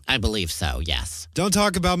Brown? I believe so, yes. Don't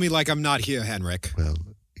talk about me like I'm not here, Henrik. Well,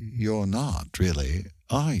 you're not, really,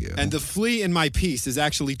 are you? And the flea in my piece is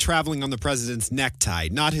actually traveling on the president's necktie,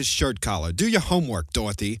 not his shirt collar. Do your homework,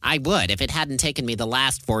 Dorothy. I would if it hadn't taken me the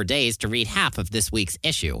last 4 days to read half of this week's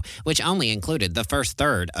issue, which only included the first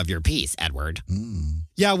third of your piece, Edward.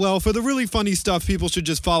 Yeah, well, for the really funny stuff, people should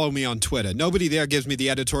just follow me on Twitter. Nobody there gives me the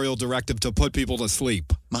editorial directive to put people to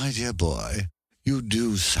sleep. My dear boy, you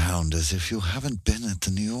do sound as if you haven't been at the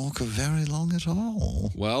New Yorker very long at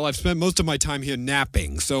all. Well, I've spent most of my time here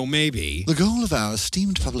napping, so maybe. The goal of our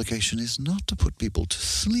esteemed publication is not to put people to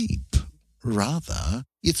sleep. Rather,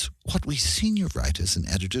 it's what we senior writers and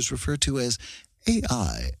editors refer to as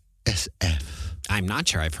AISF. I'm not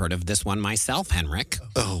sure I've heard of this one myself, Henrik.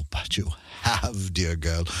 Oh, but you have, dear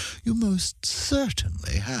girl. You most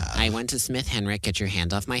certainly have. I went to Smith, Henrik. Get your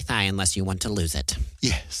hand off my thigh unless you want to lose it.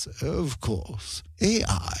 Yes, of course.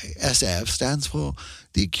 AISF stands for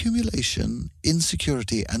the Accumulation,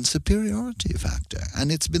 Insecurity, and Superiority Factor,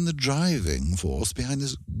 and it's been the driving force behind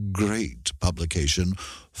this great publication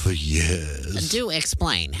for years. Do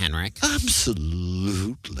explain, Henrik.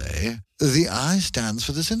 Absolutely. The I stands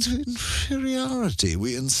for the sense of inferiority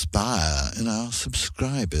we inspire in our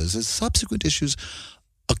subscribers as subsequent issues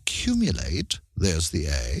accumulate, there's the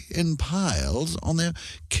A, in piles on their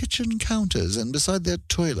kitchen counters and beside their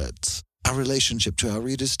toilets. Our relationship to our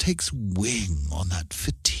readers takes wing on that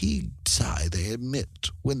fatigued sigh they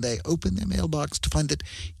emit when they open their mailbox to find that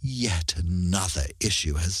yet another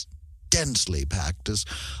issue has densely packed as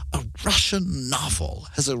a Russian novel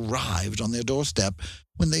has arrived on their doorstep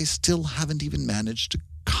when they still haven't even managed to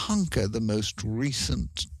conquer the most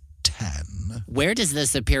recent 10. Where does the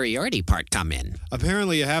superiority part come in?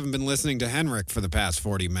 Apparently you haven't been listening to Henrik for the past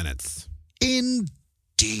 40 minutes.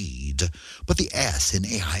 Indeed. But the S in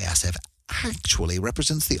AISF actually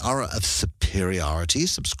represents the aura of superiority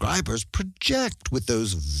subscribers project with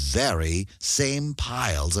those very same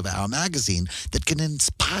piles of our magazine that can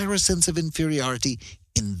inspire a sense of inferiority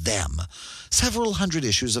in them. Several hundred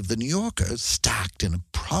issues of The New Yorker, stacked in a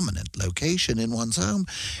prominent location in one's home,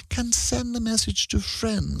 can send a message to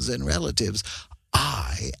friends and relatives.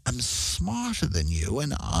 I am smarter than you,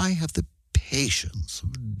 and I have the patience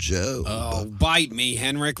of Job. Oh, bite me,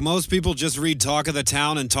 Henrik. Most people just read Talk of the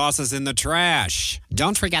Town and toss us in the trash.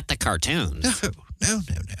 Don't forget the cartoons. No.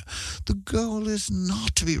 The goal is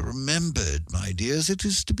not to be remembered, my dears. It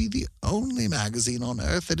is to be the only magazine on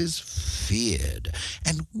earth that is feared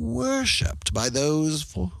and worshipped by those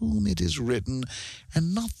for whom it is written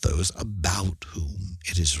and not those about whom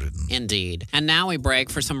it is written. Indeed. And now we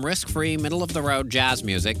break for some risk-free, middle-of-the-road jazz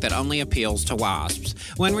music that only appeals to wasps.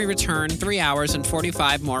 When we return, 3 hours and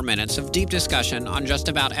 45 more minutes of deep discussion on just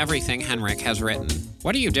about everything Henrik has written.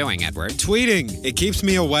 What are you doing, Edward? Tweeting. It keeps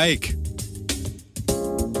me awake.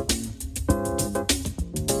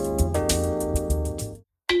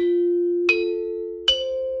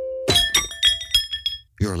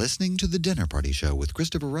 You're listening to The Dinner Party Show with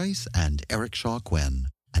Christopher Rice and Eric Shaw Quinn.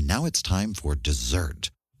 And now it's time for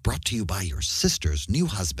dessert, brought to you by your sister's new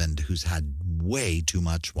husband who's had way too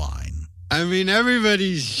much wine. I mean,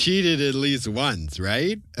 everybody's cheated at least once,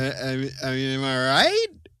 right? I mean, am I right?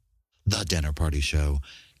 The Dinner Party Show.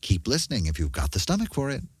 Keep listening if you've got the stomach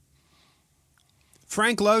for it.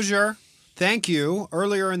 Frank Lozier, Thank you.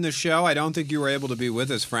 Earlier in the show, I don't think you were able to be with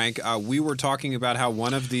us, Frank. We were talking about how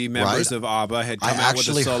one of the members of ABBA had come out with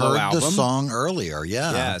a solo album. I actually heard the song earlier,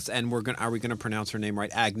 yeah. Yes, and are we going to pronounce her name right?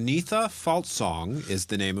 Agnetha Falsong is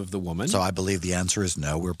the name of the woman. So I believe the answer is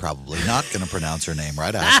no. We're probably not going to pronounce her name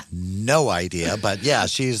right. I have no idea, but yeah,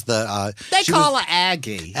 she's the... they call her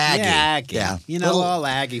Aggie. Aggie. Yeah, Aggie. Yeah. You know, little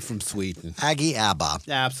Aggie from Sweden. Aggie ABBA.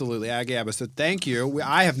 Absolutely, Aggie ABBA. So thank you.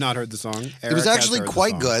 I have not heard the song. Eric it was actually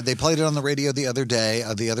quite good. They played it on the radio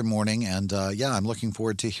the other morning, and I'm looking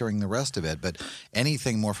forward to hearing the rest of it. But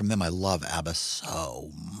anything more from them, I love ABBA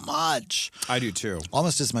so much. I do too.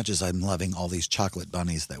 Almost as much as I'm loving all these chocolate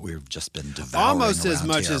bunnies that we've just been devouring. Almost as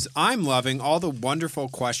much here. as I'm loving all the wonderful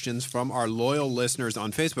questions from our loyal listeners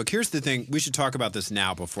on Facebook. Here's the thing. We should talk about this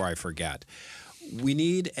now before I forget. We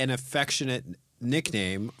need an affectionate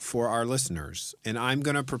nickname for our listeners, and I'm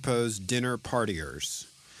going to propose dinner partiers.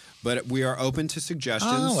 But we are open to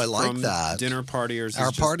suggestions. Oh, I like from that. Dinner partiers.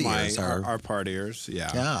 Our partiers. Our partiers,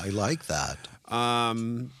 yeah. Yeah, I like that.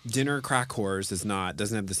 Dinner crack whores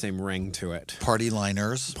doesn't have the same ring to it. Party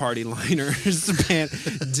liners. Dinner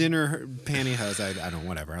pantyhose. I don't,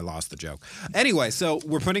 whatever. I lost the joke. Anyway, so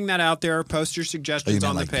we're putting that out there. Post your suggestions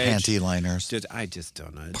on the page. Panty liners. I just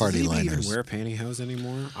don't know. Party liners. liners. Even wear pantyhose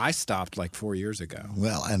anymore? I stopped like 4 years ago.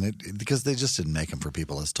 Well, because they just didn't make them for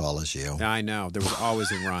people as tall as you. I know. There was always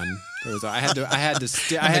a run.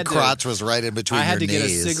 The crotch was right in between your knees. I had to get a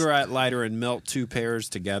cigarette lighter and melt two pairs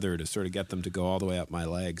together to sort of get them to go all the way up my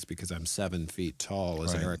legs because I'm 7 feet tall,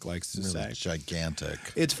 as Eric likes to say. Gigantic.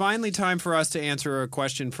 It's finally time for us to answer a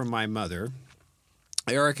question from my mother.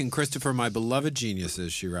 Eric and Christopher, my beloved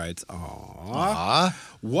geniuses, she writes. Aww.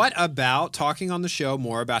 What about talking on the show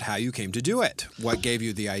more about how you came to do it? What gave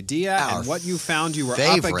you the idea and what you found you were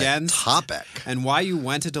up against? Topic. And why you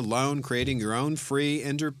went it alone, creating your own free,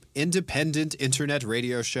 independent internet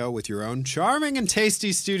radio show with your own charming and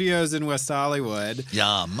tasty studios in West Hollywood.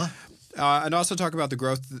 Yum. And also talk about the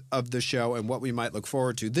growth of the show and what we might look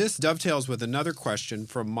forward to. This dovetails with another question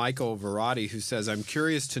from Michael Verratti, who says, I'm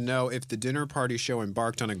curious to know if the dinner party show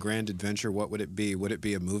embarked on a grand adventure, what would it be? Would it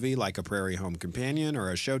be a movie like A Prairie Home Companion or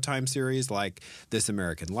a Showtime series like This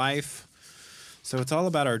American Life? So it's all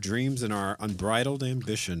about our dreams and our unbridled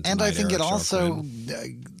ambition. And I think it also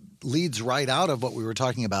leads right out of what we were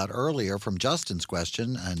talking about earlier from Justin's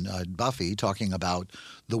question and Buffy talking about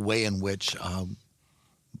the way in which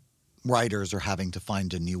writers are having to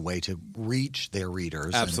find a new way to reach their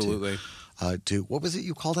readers. Absolutely. To what was it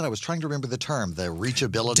you called it? I was trying to remember the term. The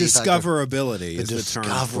reachability. Discoverability is the term.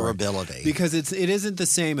 Discoverability. Because it isn't the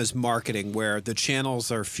same as marketing where the channels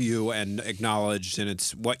are few and acknowledged and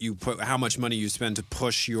it's what you put, how much money you spend to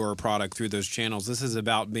push your product through those channels. This is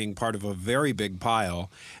about being part of a very big pile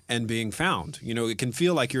and being found. You know, it can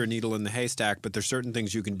feel like you're a needle in the haystack, but there's certain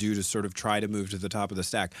things you can do to sort of try to move to the top of the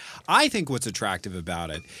stack. I think what's attractive about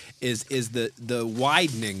it is the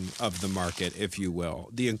widening of the market, if you will,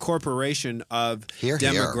 the incorporation of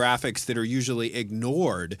demographics that are usually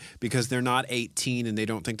ignored because they're not 18 and they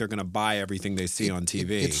don't think they're going to buy everything they see on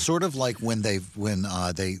TV. It's sort of like when they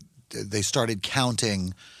started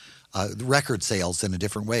counting record sales in a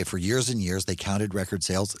different way. For years and years, they counted record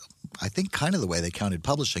sales, I think kind of the way they counted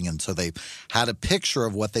publishing. And so they had a picture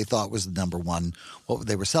of what they thought was the number one, what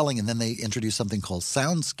they were selling. And then they introduced something called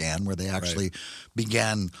SoundScan, where they actually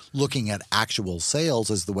began looking at actual sales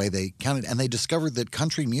as the way they counted. And they discovered that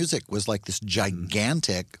country music was like this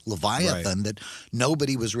gigantic leviathan that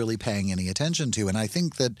nobody was really paying any attention to. And I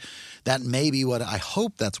think that may be I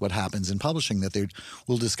hope that's what happens in publishing, that they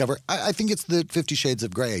will discover. I think it's the 50 Shades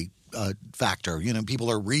of Grey factor. You know, people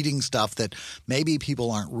are reading stuff that maybe people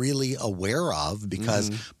aren't really aware of because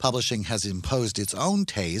publishing has imposed its own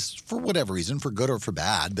taste for whatever reason, for good or for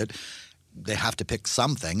bad, but they have to pick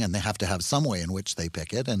something and they have to have some way in which they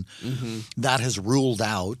pick it. And that has ruled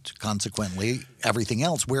out, consequently, everything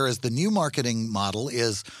else. Whereas the new marketing model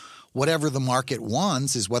is whatever the market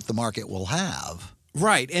wants is what the market will have.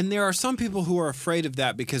 Right, and there are some people who are afraid of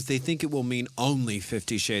that because they think it will mean only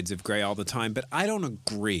 50 Shades of Grey all the time, but I don't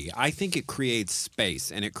agree. I think it creates space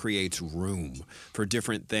and it creates room for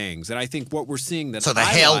different things, and I think what we're seeing that So the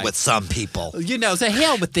hell with some people. You know, the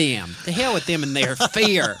hell with them. The hell with them and their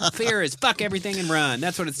fear. Fear is fuck everything and run.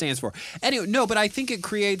 That's what it stands for. Anyway, no, but I think it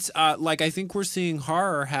creates, I think we're seeing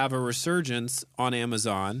horror have a resurgence on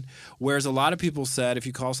Amazon, whereas a lot of people said if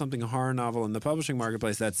you call something a horror novel in the publishing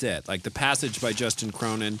marketplace, that's it. Like The Passage by Justin Austin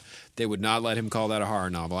Cronin. They would not let him call that a horror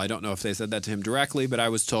novel. I don't know if they said that to him directly, but I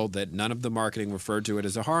was told that none of the marketing referred to it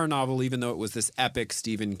as a horror novel, even though it was this epic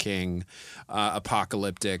Stephen King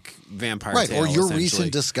apocalyptic vampire tale. Or your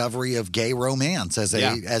recent discovery of gay romance as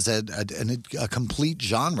a complete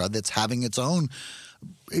genre that's having its own.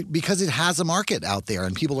 Because it has a market out there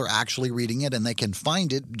and people are actually reading it and they can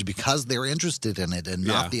find it because they're interested in it and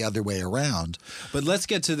not the other way around. But let's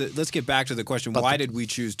get back to the question, why did we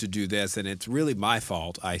choose to do this? And it's really my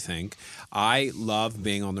fault, I think. I love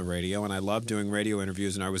being on the radio and I love doing radio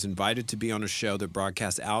interviews, and I was invited to be on a show that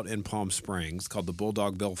broadcasts out in Palm Springs called the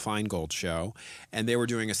Bulldog Bill Feingold Show. And they were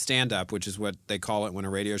doing a stand-up, which is what they call it when a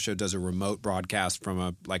radio show does a remote broadcast from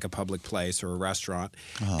a public place or a restaurant.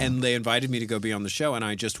 And they invited me to go be on the show, and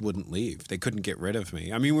I just wouldn't leave. They couldn't get rid of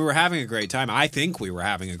me. I mean, we were having a great time. I think we were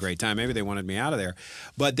having a great time. Maybe they wanted me out of there.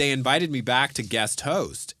 But they invited me back to guest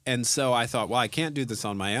host. And so I thought, well, I can't do this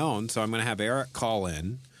on my own, so I'm going to have Eric call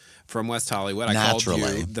in from West Hollywood. I called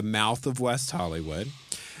you the mouth of West Hollywood.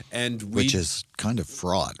 Which is kind of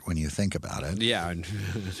fraught when you think about it. Yeah.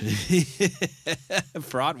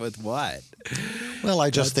 Fraught with what? Well, I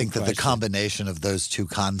just think that the combination of those two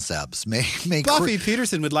concepts may Buffy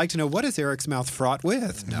Peterson would like to know, what is Eric's mouth fraught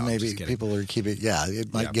with? No, maybe people are keeping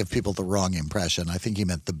it might give people the wrong impression. I think he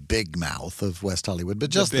meant the big mouth of West Hollywood, but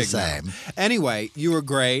just the same. Mouth. Anyway, you were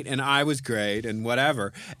great and I was great and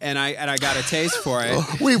whatever. And I got a taste for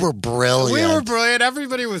it. We were brilliant.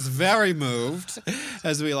 Everybody was very moved,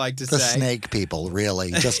 as we like to say. The snake people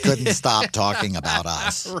really just couldn't stop talking about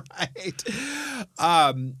us. Right.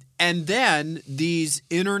 And then these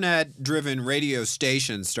internet-driven radio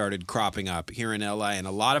stations started cropping up here in L.A., and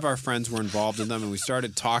a lot of our friends were involved in them, and we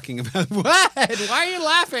started talking about, what? Why are you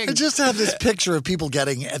laughing? I just have this picture of people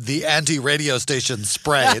getting the anti-radio station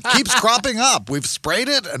spray. It keeps cropping up. We've sprayed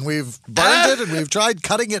it, and we've burned it, and we've tried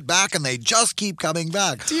cutting it back, and they just keep coming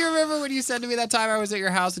back. Do you remember when you said to me that time I was at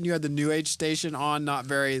your house, and you had the New Age station on, not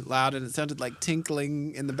very loud, and it sounded like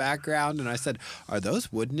tinkling in the background, and I said, are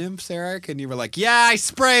those wood nymphs, Eric? And you were like, yeah, I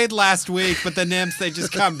sprayed last week, but the nymphs, they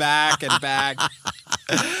just come back and back.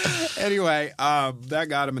 Anyway, that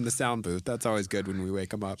got him in the sound booth. That's always good when we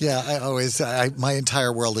wake him up. Yeah, my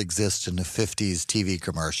entire world exists in a 50s TV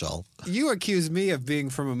commercial. You accuse me of being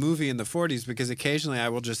from a movie in the 40s because occasionally I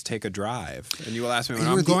will just take a drive. And you will ask me when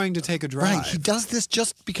I'm going to take a drive. Right, he does this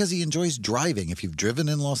just because he enjoys driving. If you've driven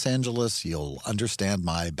in Los Angeles, you'll understand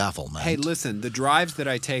my bafflement. Hey, listen, the drives that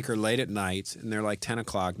I take are late at night, and they're like 10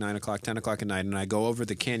 o'clock, 9 o'clock, 10 o'clock at night, and I go over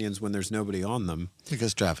the canyons when there's nobody on them.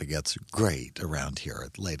 Because traffic gets great around here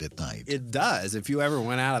late at night. It does. If you ever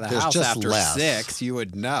went out of the house after 6, you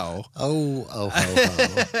would know. Oh.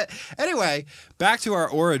 Anyway, back to our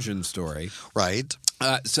origin story. Right.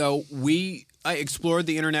 So I explored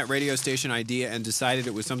the internet radio station idea and decided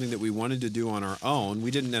it was something that we wanted to do on our own.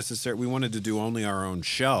 We wanted to do only our own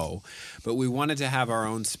show, but we wanted to have our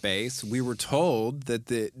own space. We were told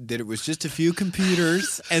that it was just a few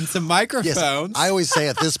computers and some microphones. Yes, I always say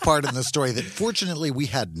at this part in the story that fortunately we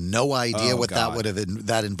had no idea that would have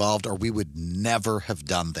that involved, or we would never have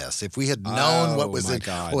done this if we had known what was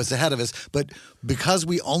ahead of us. But because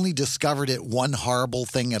we only discovered it one horrible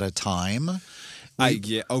thing at a time.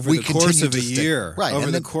 Over the course of a year. Right.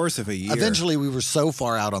 Over the course of a year. Eventually, we were so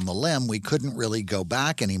far out on the limb, we couldn't really go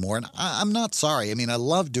back anymore. And I'm not sorry. I mean, I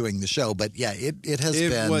love doing the show, but yeah, it has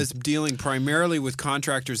been. It was dealing primarily with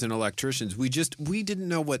contractors and electricians. We didn't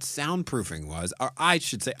know what soundproofing was. Or I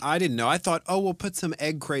should say, I didn't know. I thought, we'll put some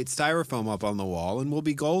egg crate styrofoam up on the wall and we'll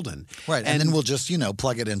be golden. Right. And then we'll just,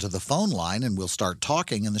 plug it into the phone line and we'll start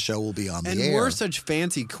talking and the show will be on the air. And we're such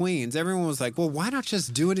fancy queens. Everyone was like, well, why not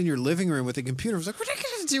just do it in your living room with a computer? I was like, we're not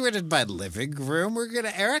going to do it in my living room.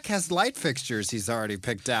 Eric has light fixtures he's already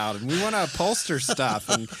picked out, and we want to upholster stuff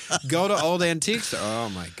and go to old antiques. Oh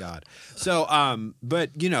my God. So, but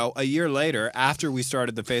a year later, after we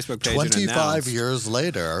started the Facebook page, 25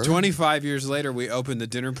 years later, we opened the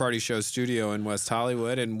Dinner Party Show studio in West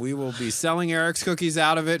Hollywood, and we will be selling Eric's cookies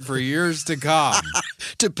out of it for years to come.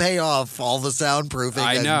 To pay off all the soundproofing.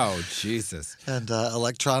 I know. Jesus. And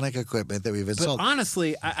electronic equipment that we've installed. But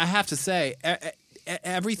honestly, I have to say,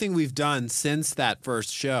 everything we've done since that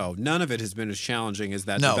first show, none of it has been as challenging as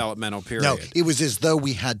that developmental period. No, it was as though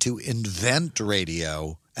we had to invent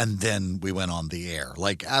radio And then we went on the air.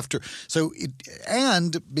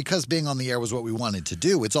 And because being on the air was what we wanted to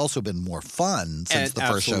do, it's also been more fun since the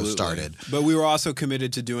first show started. But we were also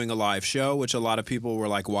committed to doing a live show, which a lot of people were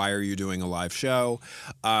like, why are you doing a live show?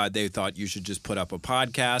 They thought you should just put up a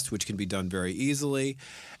podcast, which can be done very easily.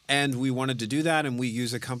 And we wanted to do that, and we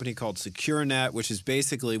use a company called SecureNet, which is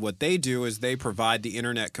basically what they do is they provide the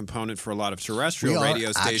internet component for a lot of terrestrial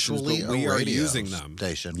radio stations, but we are using them.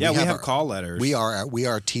 Station. Yeah, we have call letters. We are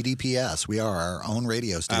TDPS. We are our own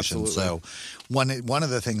radio station. Absolutely. So one of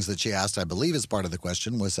the things that she asked, I believe, as part of the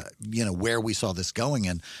question was, where we saw this going,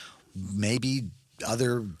 and maybe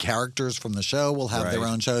other characters from the show will have their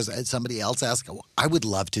own shows. Somebody else asked, I would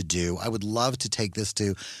love to take this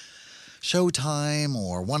to Showtime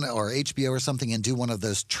or HBO or something and do one of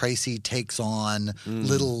those Tracy takes on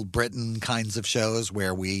Little Britain kinds of shows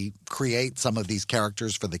where we create some of these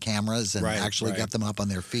characters for the cameras and actually get them up on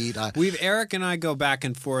their feet. Eric and I go back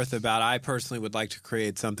and forth about, I personally would like to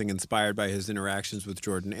create something inspired by his interactions with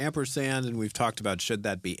Jordan Ampersand, and we've talked about should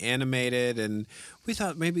that be animated, and we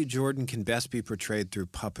thought maybe Jordan can best be portrayed through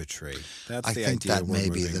puppetry. That's the idea. I think that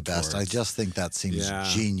may be the best. I just think that seems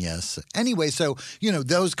genius. Anyway, so,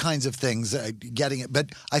 those kinds of things, getting it. But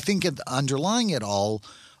I think underlying it all,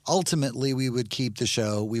 ultimately we would keep the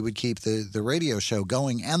show, we would keep the radio show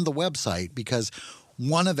going and the website, because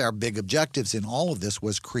one of our big objectives in all of this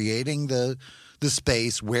was creating the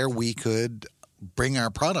space where we could bring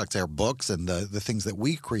our products, our books, and the things that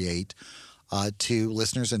we create to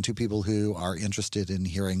listeners and to people who are interested in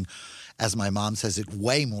hearing, as my mom says it,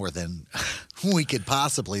 way more than we could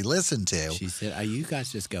possibly listen to. She said, you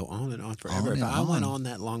guys just go on and on forever. If I went on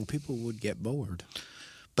that long, people would get bored.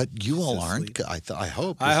 But you all aren't. I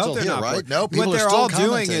hope. I hope they're not bored. No, people what they're are still all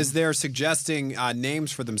commenting. doing is they're suggesting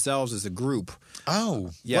names for themselves as a group.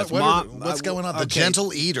 Oh. Yes. What's going on? The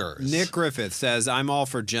Gentle Eaters. Nick Griffith says, I'm all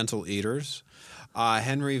for Gentle Eaters.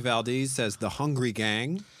 Henry Valdez says, The Hungry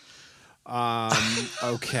Gang.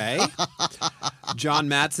 Okay. John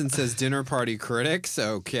Matson says Dinner Party Critics.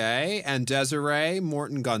 Okay. And Desiree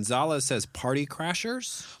Morton Gonzalez says Party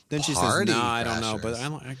Crashers. Then she says, no, I don't know, but I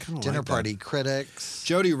kind of like that. Dinner Party Critics.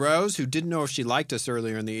 Jody Rose, who didn't know if she liked us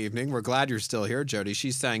earlier in the evening. We're glad you're still here, Jody.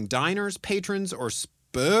 She's saying diners, patrons, or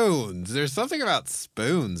spoons. There's something about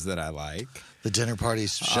spoons that I like. The dinner party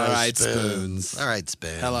show. All right, spoons. All right,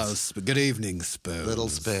 spoons. Hello, good evening, spoons. Little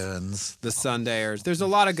spoons. The Sundayers. There's a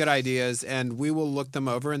lot of good ideas, and we will look them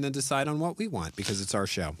over and then decide on what we want because it's our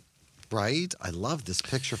show. Right? I love this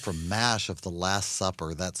picture from MASH of The Last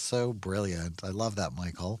Supper. That's so brilliant. I love that,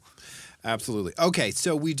 Michael. Absolutely. Okay,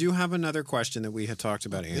 so we do have another question that we had talked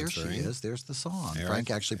about answering. There she is. There's the song. Eric,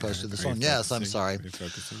 Frank actually posted the song. Yes, I'm sorry. Are you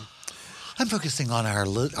focusing? I'm focusing on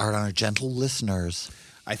our gentle listeners.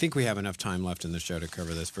 I think we have enough time left in the show to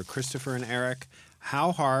cover this. For Christopher and Eric,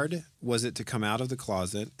 how hard was it to come out of the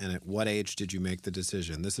closet, and at what age did you make the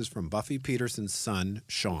decision? This is from Buffy Peterson's son,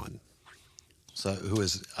 Sean. So, who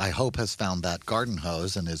is, I hope, has found that garden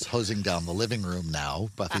hose and is hosing down the living room now.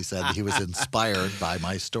 Buffy said he was inspired by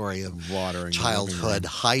my story of watering childhood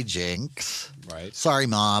hijinks. Right. Sorry,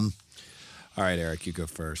 Mom. All right, Eric, you go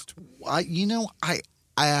first. I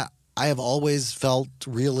have always felt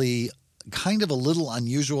really kind of a little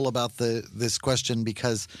unusual about this question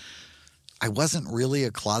because I wasn't really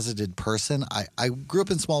a closeted person. I grew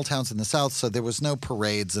up in small towns in the South, so there was no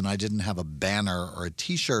parades and I didn't have a banner or a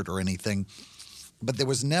T-shirt or anything. But there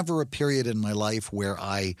was never a period in my life where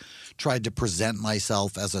I tried to present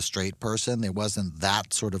myself as a straight person. There wasn't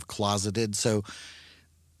that sort of closeted. So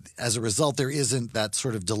as a result, there isn't that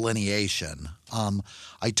sort of delineation.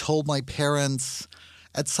 I told my parents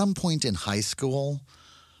at some point in high school,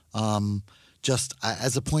 just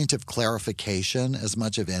as a point of clarification as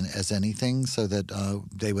much as anything so that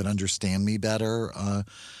they would understand me better. I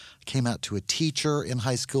came out to a teacher in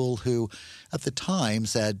high school who at the time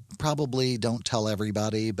said, probably don't tell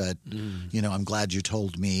everybody, but, I'm glad you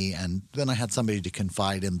told me. And then I had somebody to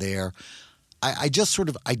confide in there. I just sort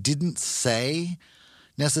of – I didn't say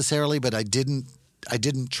necessarily, but I didn't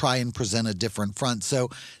try and present a different front. So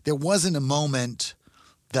there wasn't a moment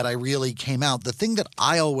that I really came out. The thing that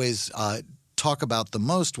I always talk about the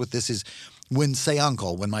most with this is when Say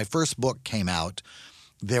Uncle, when my first book came out,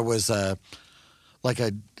 there was a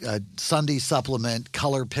Sunday supplement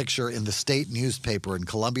color picture in the state newspaper in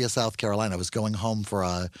Columbia, South Carolina. I was going home for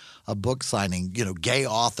a book signing, gay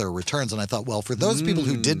author returns. And I thought, well, for those people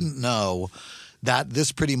who didn't know that,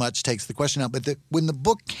 this pretty much takes the question out. But when the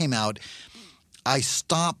book came out, I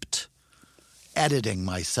stopped editing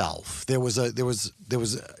myself. There's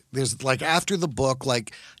like after the book,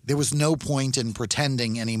 like there was no point in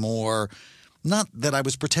pretending anymore not that I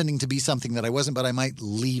was pretending to be something that I wasn't, but I might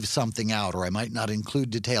leave something out, or I might not include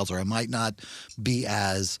details, or I might not be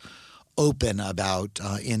as open about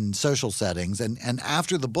in social settings. And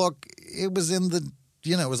after the book, it was in the,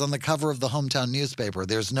 it was on the cover of the hometown newspaper.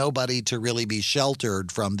 There's nobody to really be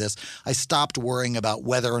sheltered from this. I stopped worrying about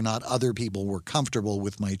whether or not other people were comfortable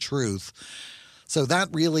with my truth. So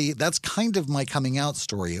that's kind of my coming out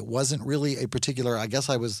story. It wasn't really a particular, I guess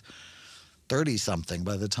I was 30-something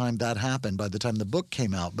by the time that happened, by the time the book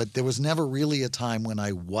came out. But there was never really a time when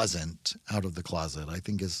I wasn't out of the closet, I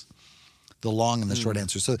think is the long and the short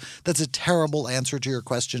answer. So that's a terrible answer to your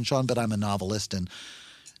question, Sean, but I'm a novelist, and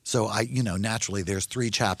so naturally there's 3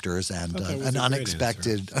 chapters and an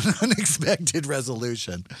unexpected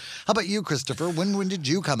resolution. How about you, Christopher? When did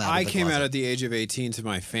you come out of the closet? I came out at the age of 18 to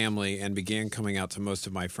my family and began coming out to most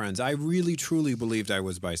of my friends. I really, truly believed I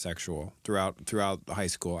was bisexual throughout high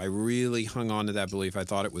school. I really hung on to that belief. I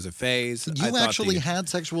thought it was a phase. You actually had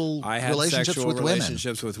sexual relationships with women.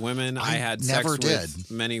 Relationships with women. I had sex with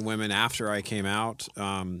many women after I came out.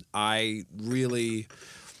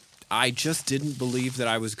 I just didn't believe that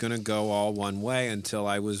I was going to go all one way until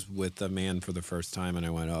I was with a man for the first time, and I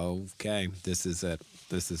went, oh, okay, this is it.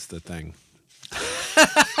 This is the thing.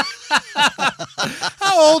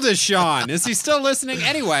 How old is Sean? Is he still listening?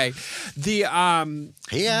 Anyway, he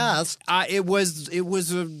asked. It was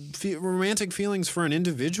romantic feelings for an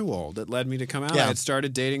individual that led me to come out. Yeah. I had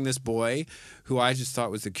started dating this boy who I just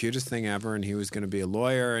thought was the cutest thing ever, and he was going to be a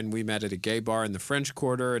lawyer, and we met at a gay bar in the French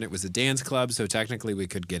Quarter, and it was a dance club, so technically we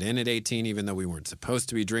could get in at 18, even though we weren't supposed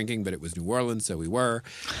to be drinking, but it was New Orleans, so we were.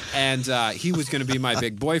 And he was going to be my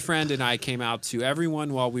big boyfriend, and I came out to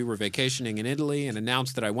everyone while we were vacationing in Italy and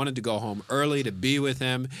announced that I wanted to go home early to be with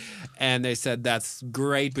him, and they said, that's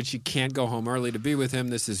great, but you can't go home early to be with him.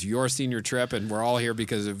 This is your senior trip, and we're all here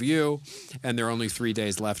because of you, and there are only 3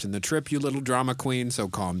 days left in the trip, you little drama queen, so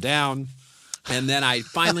calm down. And then I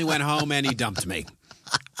finally went home and he dumped me.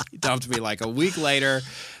 He dumped me like a week later.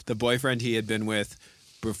 The boyfriend he had been with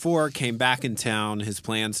before came back in town. His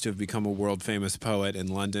plans to have become a world-famous poet in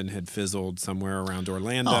London had fizzled somewhere around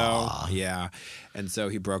Orlando. Aww. Yeah. And so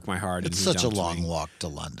he broke my heart. It's such a long walk to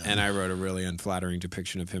London. And I wrote a really unflattering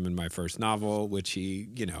depiction of him in my first novel, which he,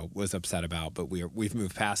 was upset about, but we've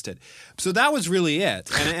moved past it. So that was really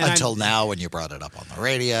it. And until now when you brought it up on the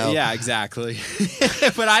radio. Yeah, exactly.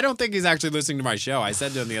 But I don't think he's actually listening to my show. I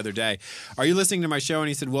said to him the other day, are you listening to my show? And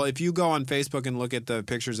he said, well, if you go on Facebook and look at the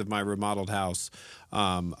pictures of my remodeled house,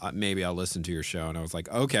 maybe I'll listen to your show. And I was like,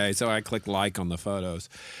 okay. So I clicked like on the photos.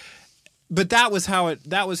 But that was how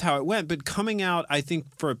it went. But coming out, I think,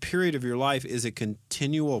 for a period of your life is a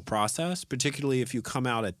continual process, particularly if you come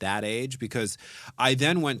out at that age, because I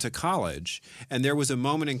then went to college, and there was a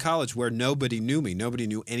moment in college where nobody knew me. Nobody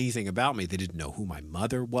knew anything about me. They didn't know who my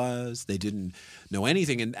mother was. They didn't know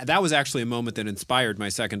anything. And that was actually a moment that inspired my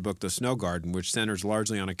second book, The Snow Garden, which centers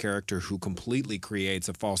largely on a character who completely creates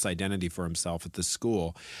a false identity for himself at the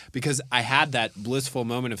school. Because I had that blissful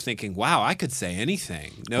moment of thinking, wow, I could say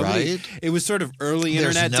anything. Nobody. Right? It was sort of early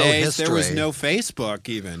internet no days. History. There was no Facebook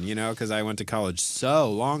even, because I went to college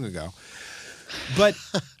so long ago. But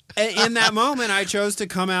in that moment, I chose to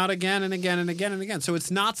come out again and again and again and again. So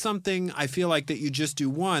it's not something I feel like that you just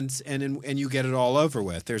do once and you get it all over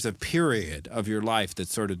with. There's a period of your life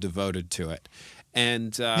that's sort of devoted to it.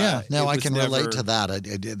 And I can relate to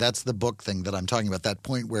that. That's the book thing that I'm talking about, that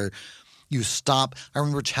point where you stop. I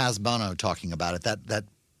remember Chaz Bono talking about it,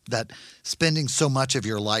 that spending so much of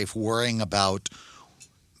your life worrying about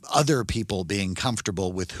other people being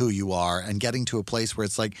comfortable with who you are and getting to a place where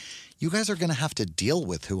it's like, you guys are going to have to deal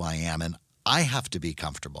with who I am and I have to be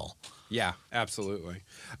comfortable. Yeah, absolutely.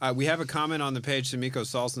 We have a comment on the page. Samiko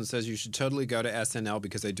Salson says you should totally go to SNL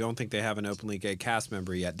because I don't think they have an openly gay cast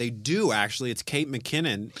member yet. They do, actually. It's Kate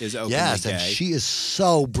McKinnon is openly gay. Yes, and she is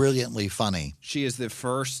so brilliantly funny. She is the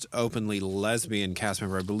first openly lesbian cast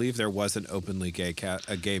member. I believe there was an openly gay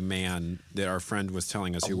a gay man that our friend was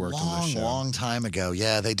telling us who worked on the show. A long time ago.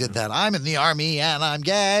 Yeah, they did that. I'm in the Army and I'm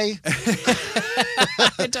gay.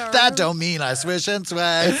 That don't mean I swish and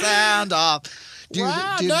sway. Sound off.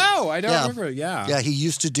 No, I don't remember. Yeah. Yeah,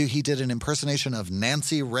 he did an impersonation of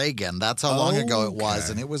Nancy Reagan. That's how long ago it was.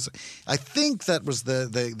 And it was, I think that was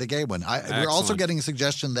the gay one. We're also getting a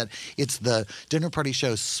suggestion that it's the dinner party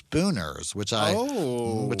show Spooners, which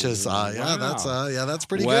is that's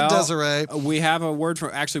pretty good, Desiree. We have a word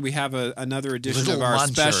for, actually we have another edition of our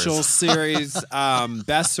special series,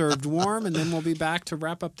 Best Served Warm, and then we'll be back to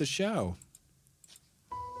wrap up the show.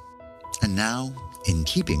 And now, in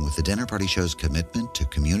keeping with the Dinner Party Show's commitment to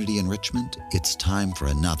community enrichment, it's time for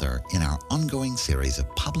another in our ongoing series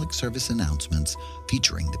of public service announcements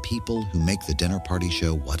featuring the people who make the Dinner Party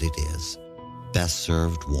Show what it is. Best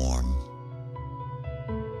served warm.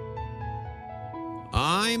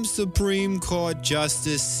 I'm Supreme Court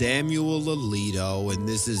Justice Samuel Alito, and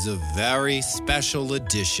this is a very special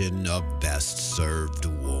edition of Best Served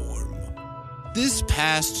Warm. This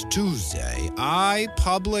past Tuesday, I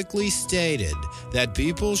publicly stated that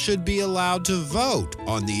people should be allowed to vote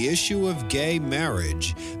on the issue of gay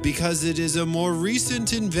marriage because it is a more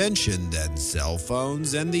recent invention than cell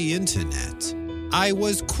phones and the internet. I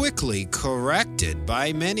was quickly corrected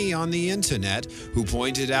by many on the internet who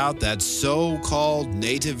pointed out that so-called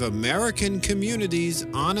Native American communities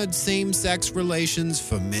honored same-sex relations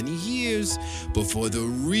for many years before the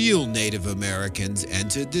real Native Americans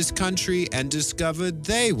entered this country and discovered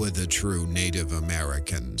they were the true Native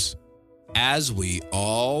Americans. As we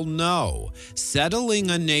all know,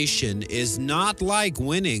 settling a nation is not like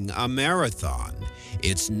winning a marathon.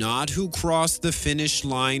 It's not who crossed the finish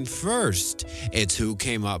line first. It's who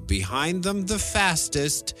came up behind them the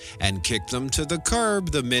fastest and kicked them to the curb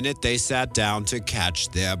the minute they sat down to catch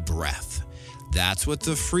their breath. That's what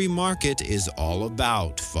the free market is all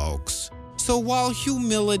about, folks. So while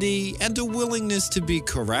humility and a willingness to be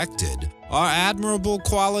corrected are admirable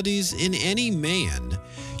qualities in any man,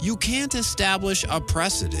 you can't establish a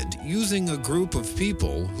precedent using a group of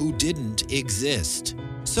people who didn't exist.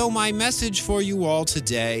 So my message for you all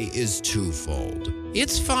today is twofold.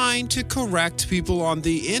 It's fine to correct people on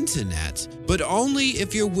the internet, but only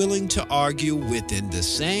if you're willing to argue within the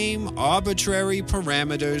same arbitrary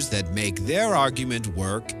parameters that make their argument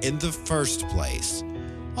work in the first place.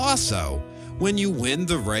 Also, when you win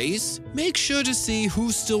the race, make sure to see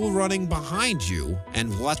who's still running behind you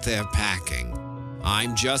and what they're packing.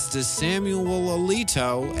 I'm Justice Samuel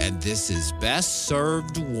Alito, and this is Best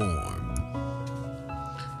Served Warm.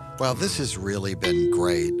 Well, this has really been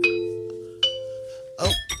great.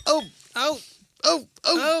 Oh,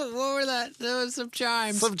 what were that? There was some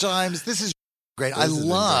chimes. Some chimes. This is great. I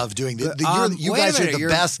love doing this. You guys are the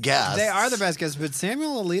best guests. They are the best guests, but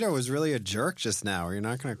Samuel Alito was really a jerk just now. Are you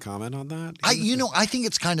not going to comment on that? I think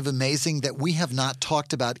it's kind of amazing that we have not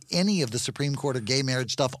talked about any of the Supreme Court of gay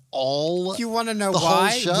marriage stuff all You want to know the why?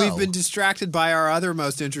 whole show. We've been distracted by our other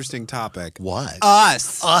most interesting topic. What?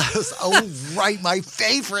 Us. Oh, right. My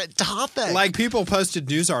favorite topic. Like people posted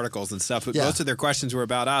news articles and stuff, but most of their questions were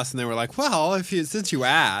about us, and they were like, well, since you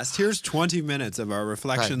asked, here's 20 minutes of our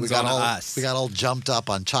reflections on us. We got all jumped up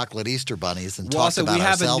on chocolate Easter bunnies and talked about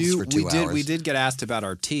ourselves for 2 hours. We did get asked about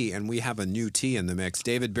our tea, and we have a new tea in the mix.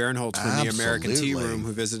 David Barinholtz from the American Tea Room,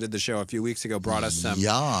 who visited the show a few weeks ago, brought us some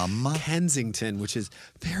Kensington, which is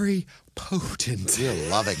very potent. We're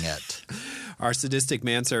loving it. Our sadistic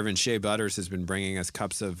manservant, Shea Butters, has been bringing us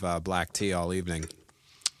cups of black tea all evening.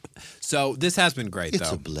 So this has been great, though.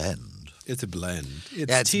 It's a blend. It's a blend.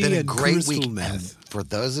 It's tea been a and great week. Meth. And for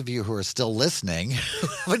those of you who are still listening,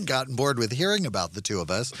 haven't gotten bored with hearing about the two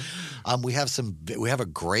of us, we have a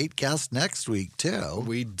great guest next week too.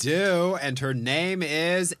 We do, and her name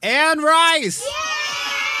is Anne Rice.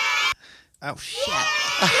 Oh shit!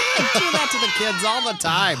 I do that to the kids all the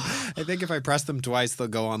time. I think if I press them twice, they'll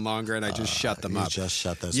go on longer, and I just shut them up. Just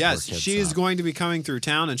shut those. Yes, poor kids she is up. going to be coming through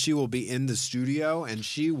town, and she will be in the studio, and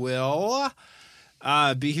she will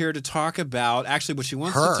be here to talk about. Actually, what she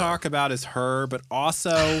wants to talk about is her, but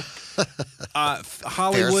also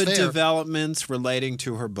Hollywood developments relating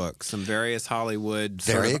to her book. Some various Hollywood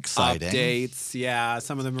updates. Yeah,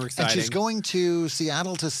 some of them are exciting. And she's going to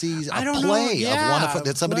Seattle to see a play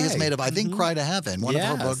that somebody has made of, I think, Cry to Heaven, one of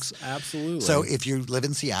her books. Absolutely. So if you live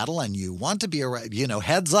in Seattle and you want to be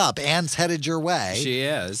heads up, Anne's headed your way. She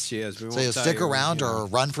is. So you stick around or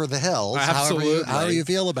run for the hills. Absolutely. However you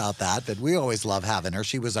feel about that. But we always love having her.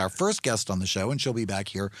 She was our first guest on the show, and she'll be back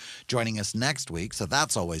here joining us next week. So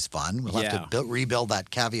that's always fun. We'll have to rebuild that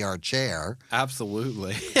caviar chair.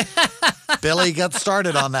 Absolutely. Billy, get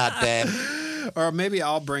started on that, babe. Or maybe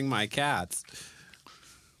I'll bring my cats.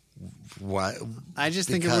 What? I just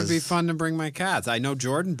think it would be fun to bring my cats. I know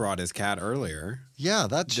Jordan brought his cat earlier. Yeah,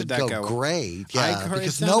 that should go great. Yeah,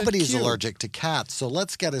 because nobody's allergic to cats. So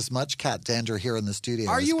let's get as much cat dander here in the studio as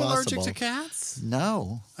possible. Are you allergic to cats?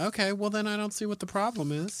 No. Okay, well then I don't see what the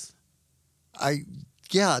problem is.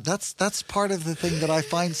 That's part of the thing that I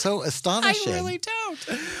find so astonishing. I really don't.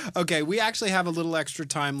 Okay, we actually have a little extra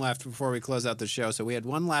time left before we close out the show. So we had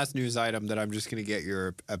one last news item that I'm just going to get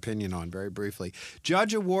your opinion on very briefly.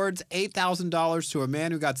 Judge awards $8,000 to a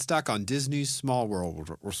man who got stuck on Disney's Small World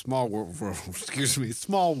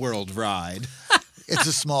ride. It's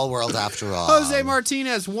a small world after all. Jose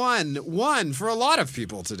Martinez won for a lot of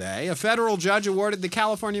people today. A federal judge awarded the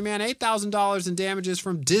California man $8,000 in damages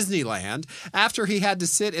from Disneyland after he had to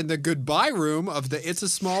sit in the goodbye room of the It's a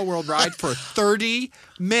Small World ride for 30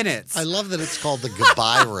 minutes. I love that it's called the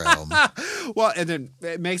goodbye room. Well, and then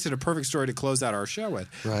it makes it a perfect story to close out our show with.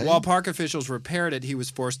 Right. While park officials repaired it, he was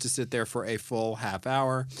forced to sit there for a full half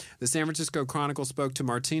hour. The San Francisco Chronicle spoke to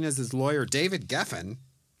Martinez's lawyer, David Geffen.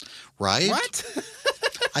 Right? What?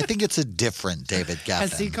 I think it's a different David Geffen.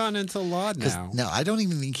 Has he gone into law now? No, I don't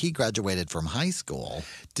even think he graduated from high school.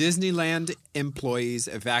 Disneyland employees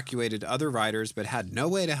evacuated other riders but had no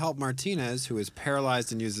way to help Martinez, who is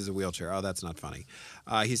paralyzed and uses a wheelchair. Oh, that's not funny.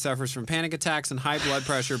 He suffers from panic attacks and high blood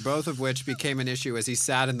pressure, both of which became an issue as he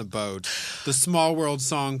sat in the boat. The Small World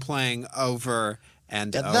song playing over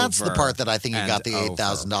and over. That's the part that I think he got the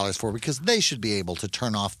 $8,000 for, because they should be able to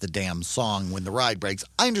turn off the damn song when the ride breaks.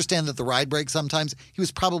 I understand that the ride breaks sometimes. He was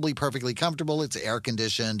probably perfectly comfortable. It's air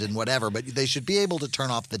conditioned and whatever, but they should be able to turn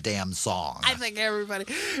off the damn song. I think everybody,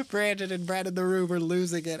 Brandon and Brad in the room, are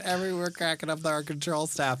losing it. We're cracking up our control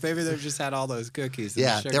staff. Maybe they just had all those cookies.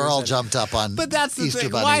 Yeah, they're all jumped up on But that's the Easter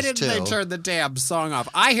thing. bunnies Why didn't too. they turn the damn song off?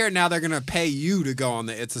 I hear now they're going to pay you to go on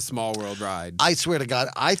the It's a Small World ride. I swear to God,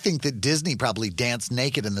 I think that Disney probably danced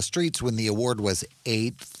naked in the streets when the award was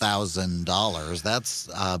 $8,000. That's,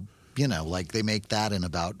 like they make that in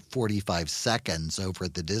about 45 seconds over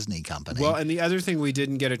at the Disney company. Well, and the other thing we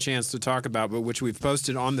didn't get a chance to talk about, but which we've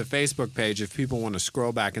posted on the Facebook page if people want to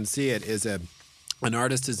scroll back and see it, is an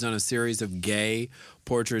artist has done a series of gay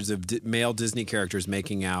portraits of male Disney characters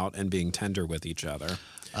making out and being tender with each other.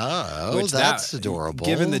 Oh, that's adorable.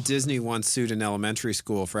 Given that Disney once sued an elementary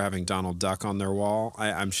school for having Donald Duck on their wall,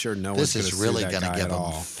 I'm sure no one's going to sue that guy at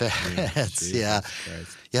all. This is really going to give them fits. Yeah.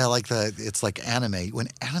 Yeah, it's like anime. When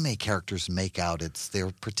anime characters make out,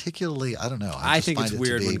 they're particularly, I don't know. I think it's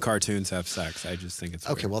weird when cartoons have sex. I just think it's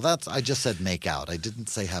weird. Okay, well, I just said make out. I didn't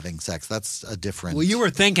say having sex. That's a different. Well, you were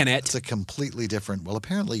thinking it. It's a completely different. Well,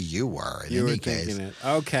 apparently you were. You were thinking it.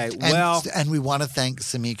 Okay, well. And we want to thank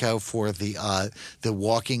Samiko for the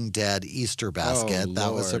Walking Dead Easter basket. Oh,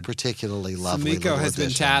 that was a particularly lovely Samiko has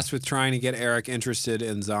addition. been tasked with trying to get Eric interested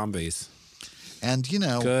in zombies. And,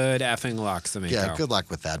 good effing luck, Samiko. Yeah, good luck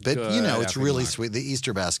with that. But, it's really sweet. The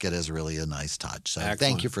Easter basket is really a nice touch. So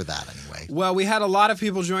thank you for that anyway. Well, we had a lot of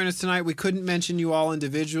people join us tonight. We couldn't mention you all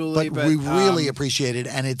individually. But we really appreciate it,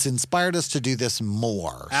 and it's inspired us to do this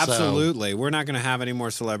more. Absolutely. So, we're not going to have any more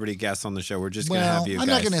celebrity guests on the show. We're just going to have you guys. I'm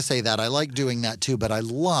not going to say that. I like doing that too, but I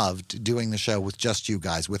loved doing the show with just you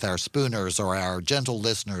guys, with our spooners or our gentle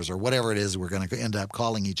listeners or whatever it is we're going to end up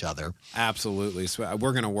calling each other. Absolutely. So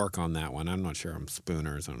we're going to work on that one. I'm not sure I'm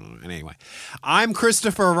spooners. I don't know. Anyway, I'm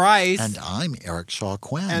Christopher Rice. And I'm Eric Shaw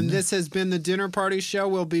Quinn. And this has been the Dinner Party Show.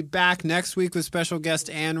 We'll be back next week with special guest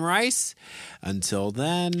Ann Rice. Until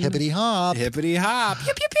then. Hippity hop. Hippity hop.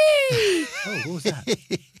 Yip yip yip. Oh, what was that?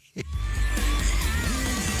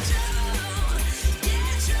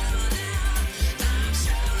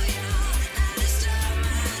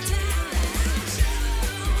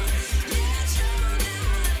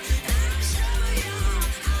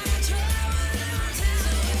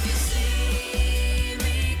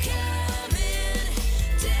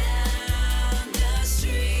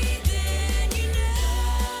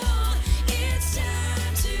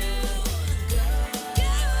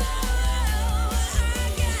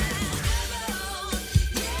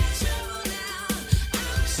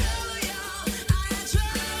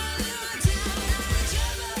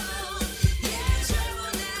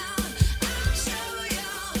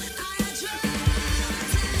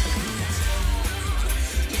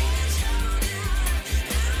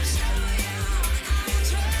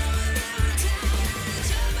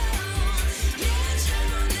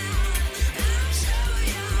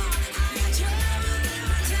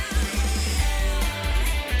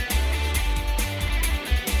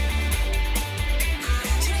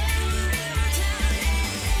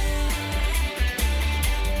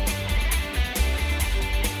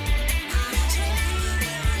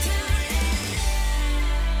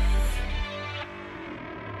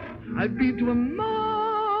 I've been to a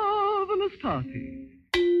marvelous party.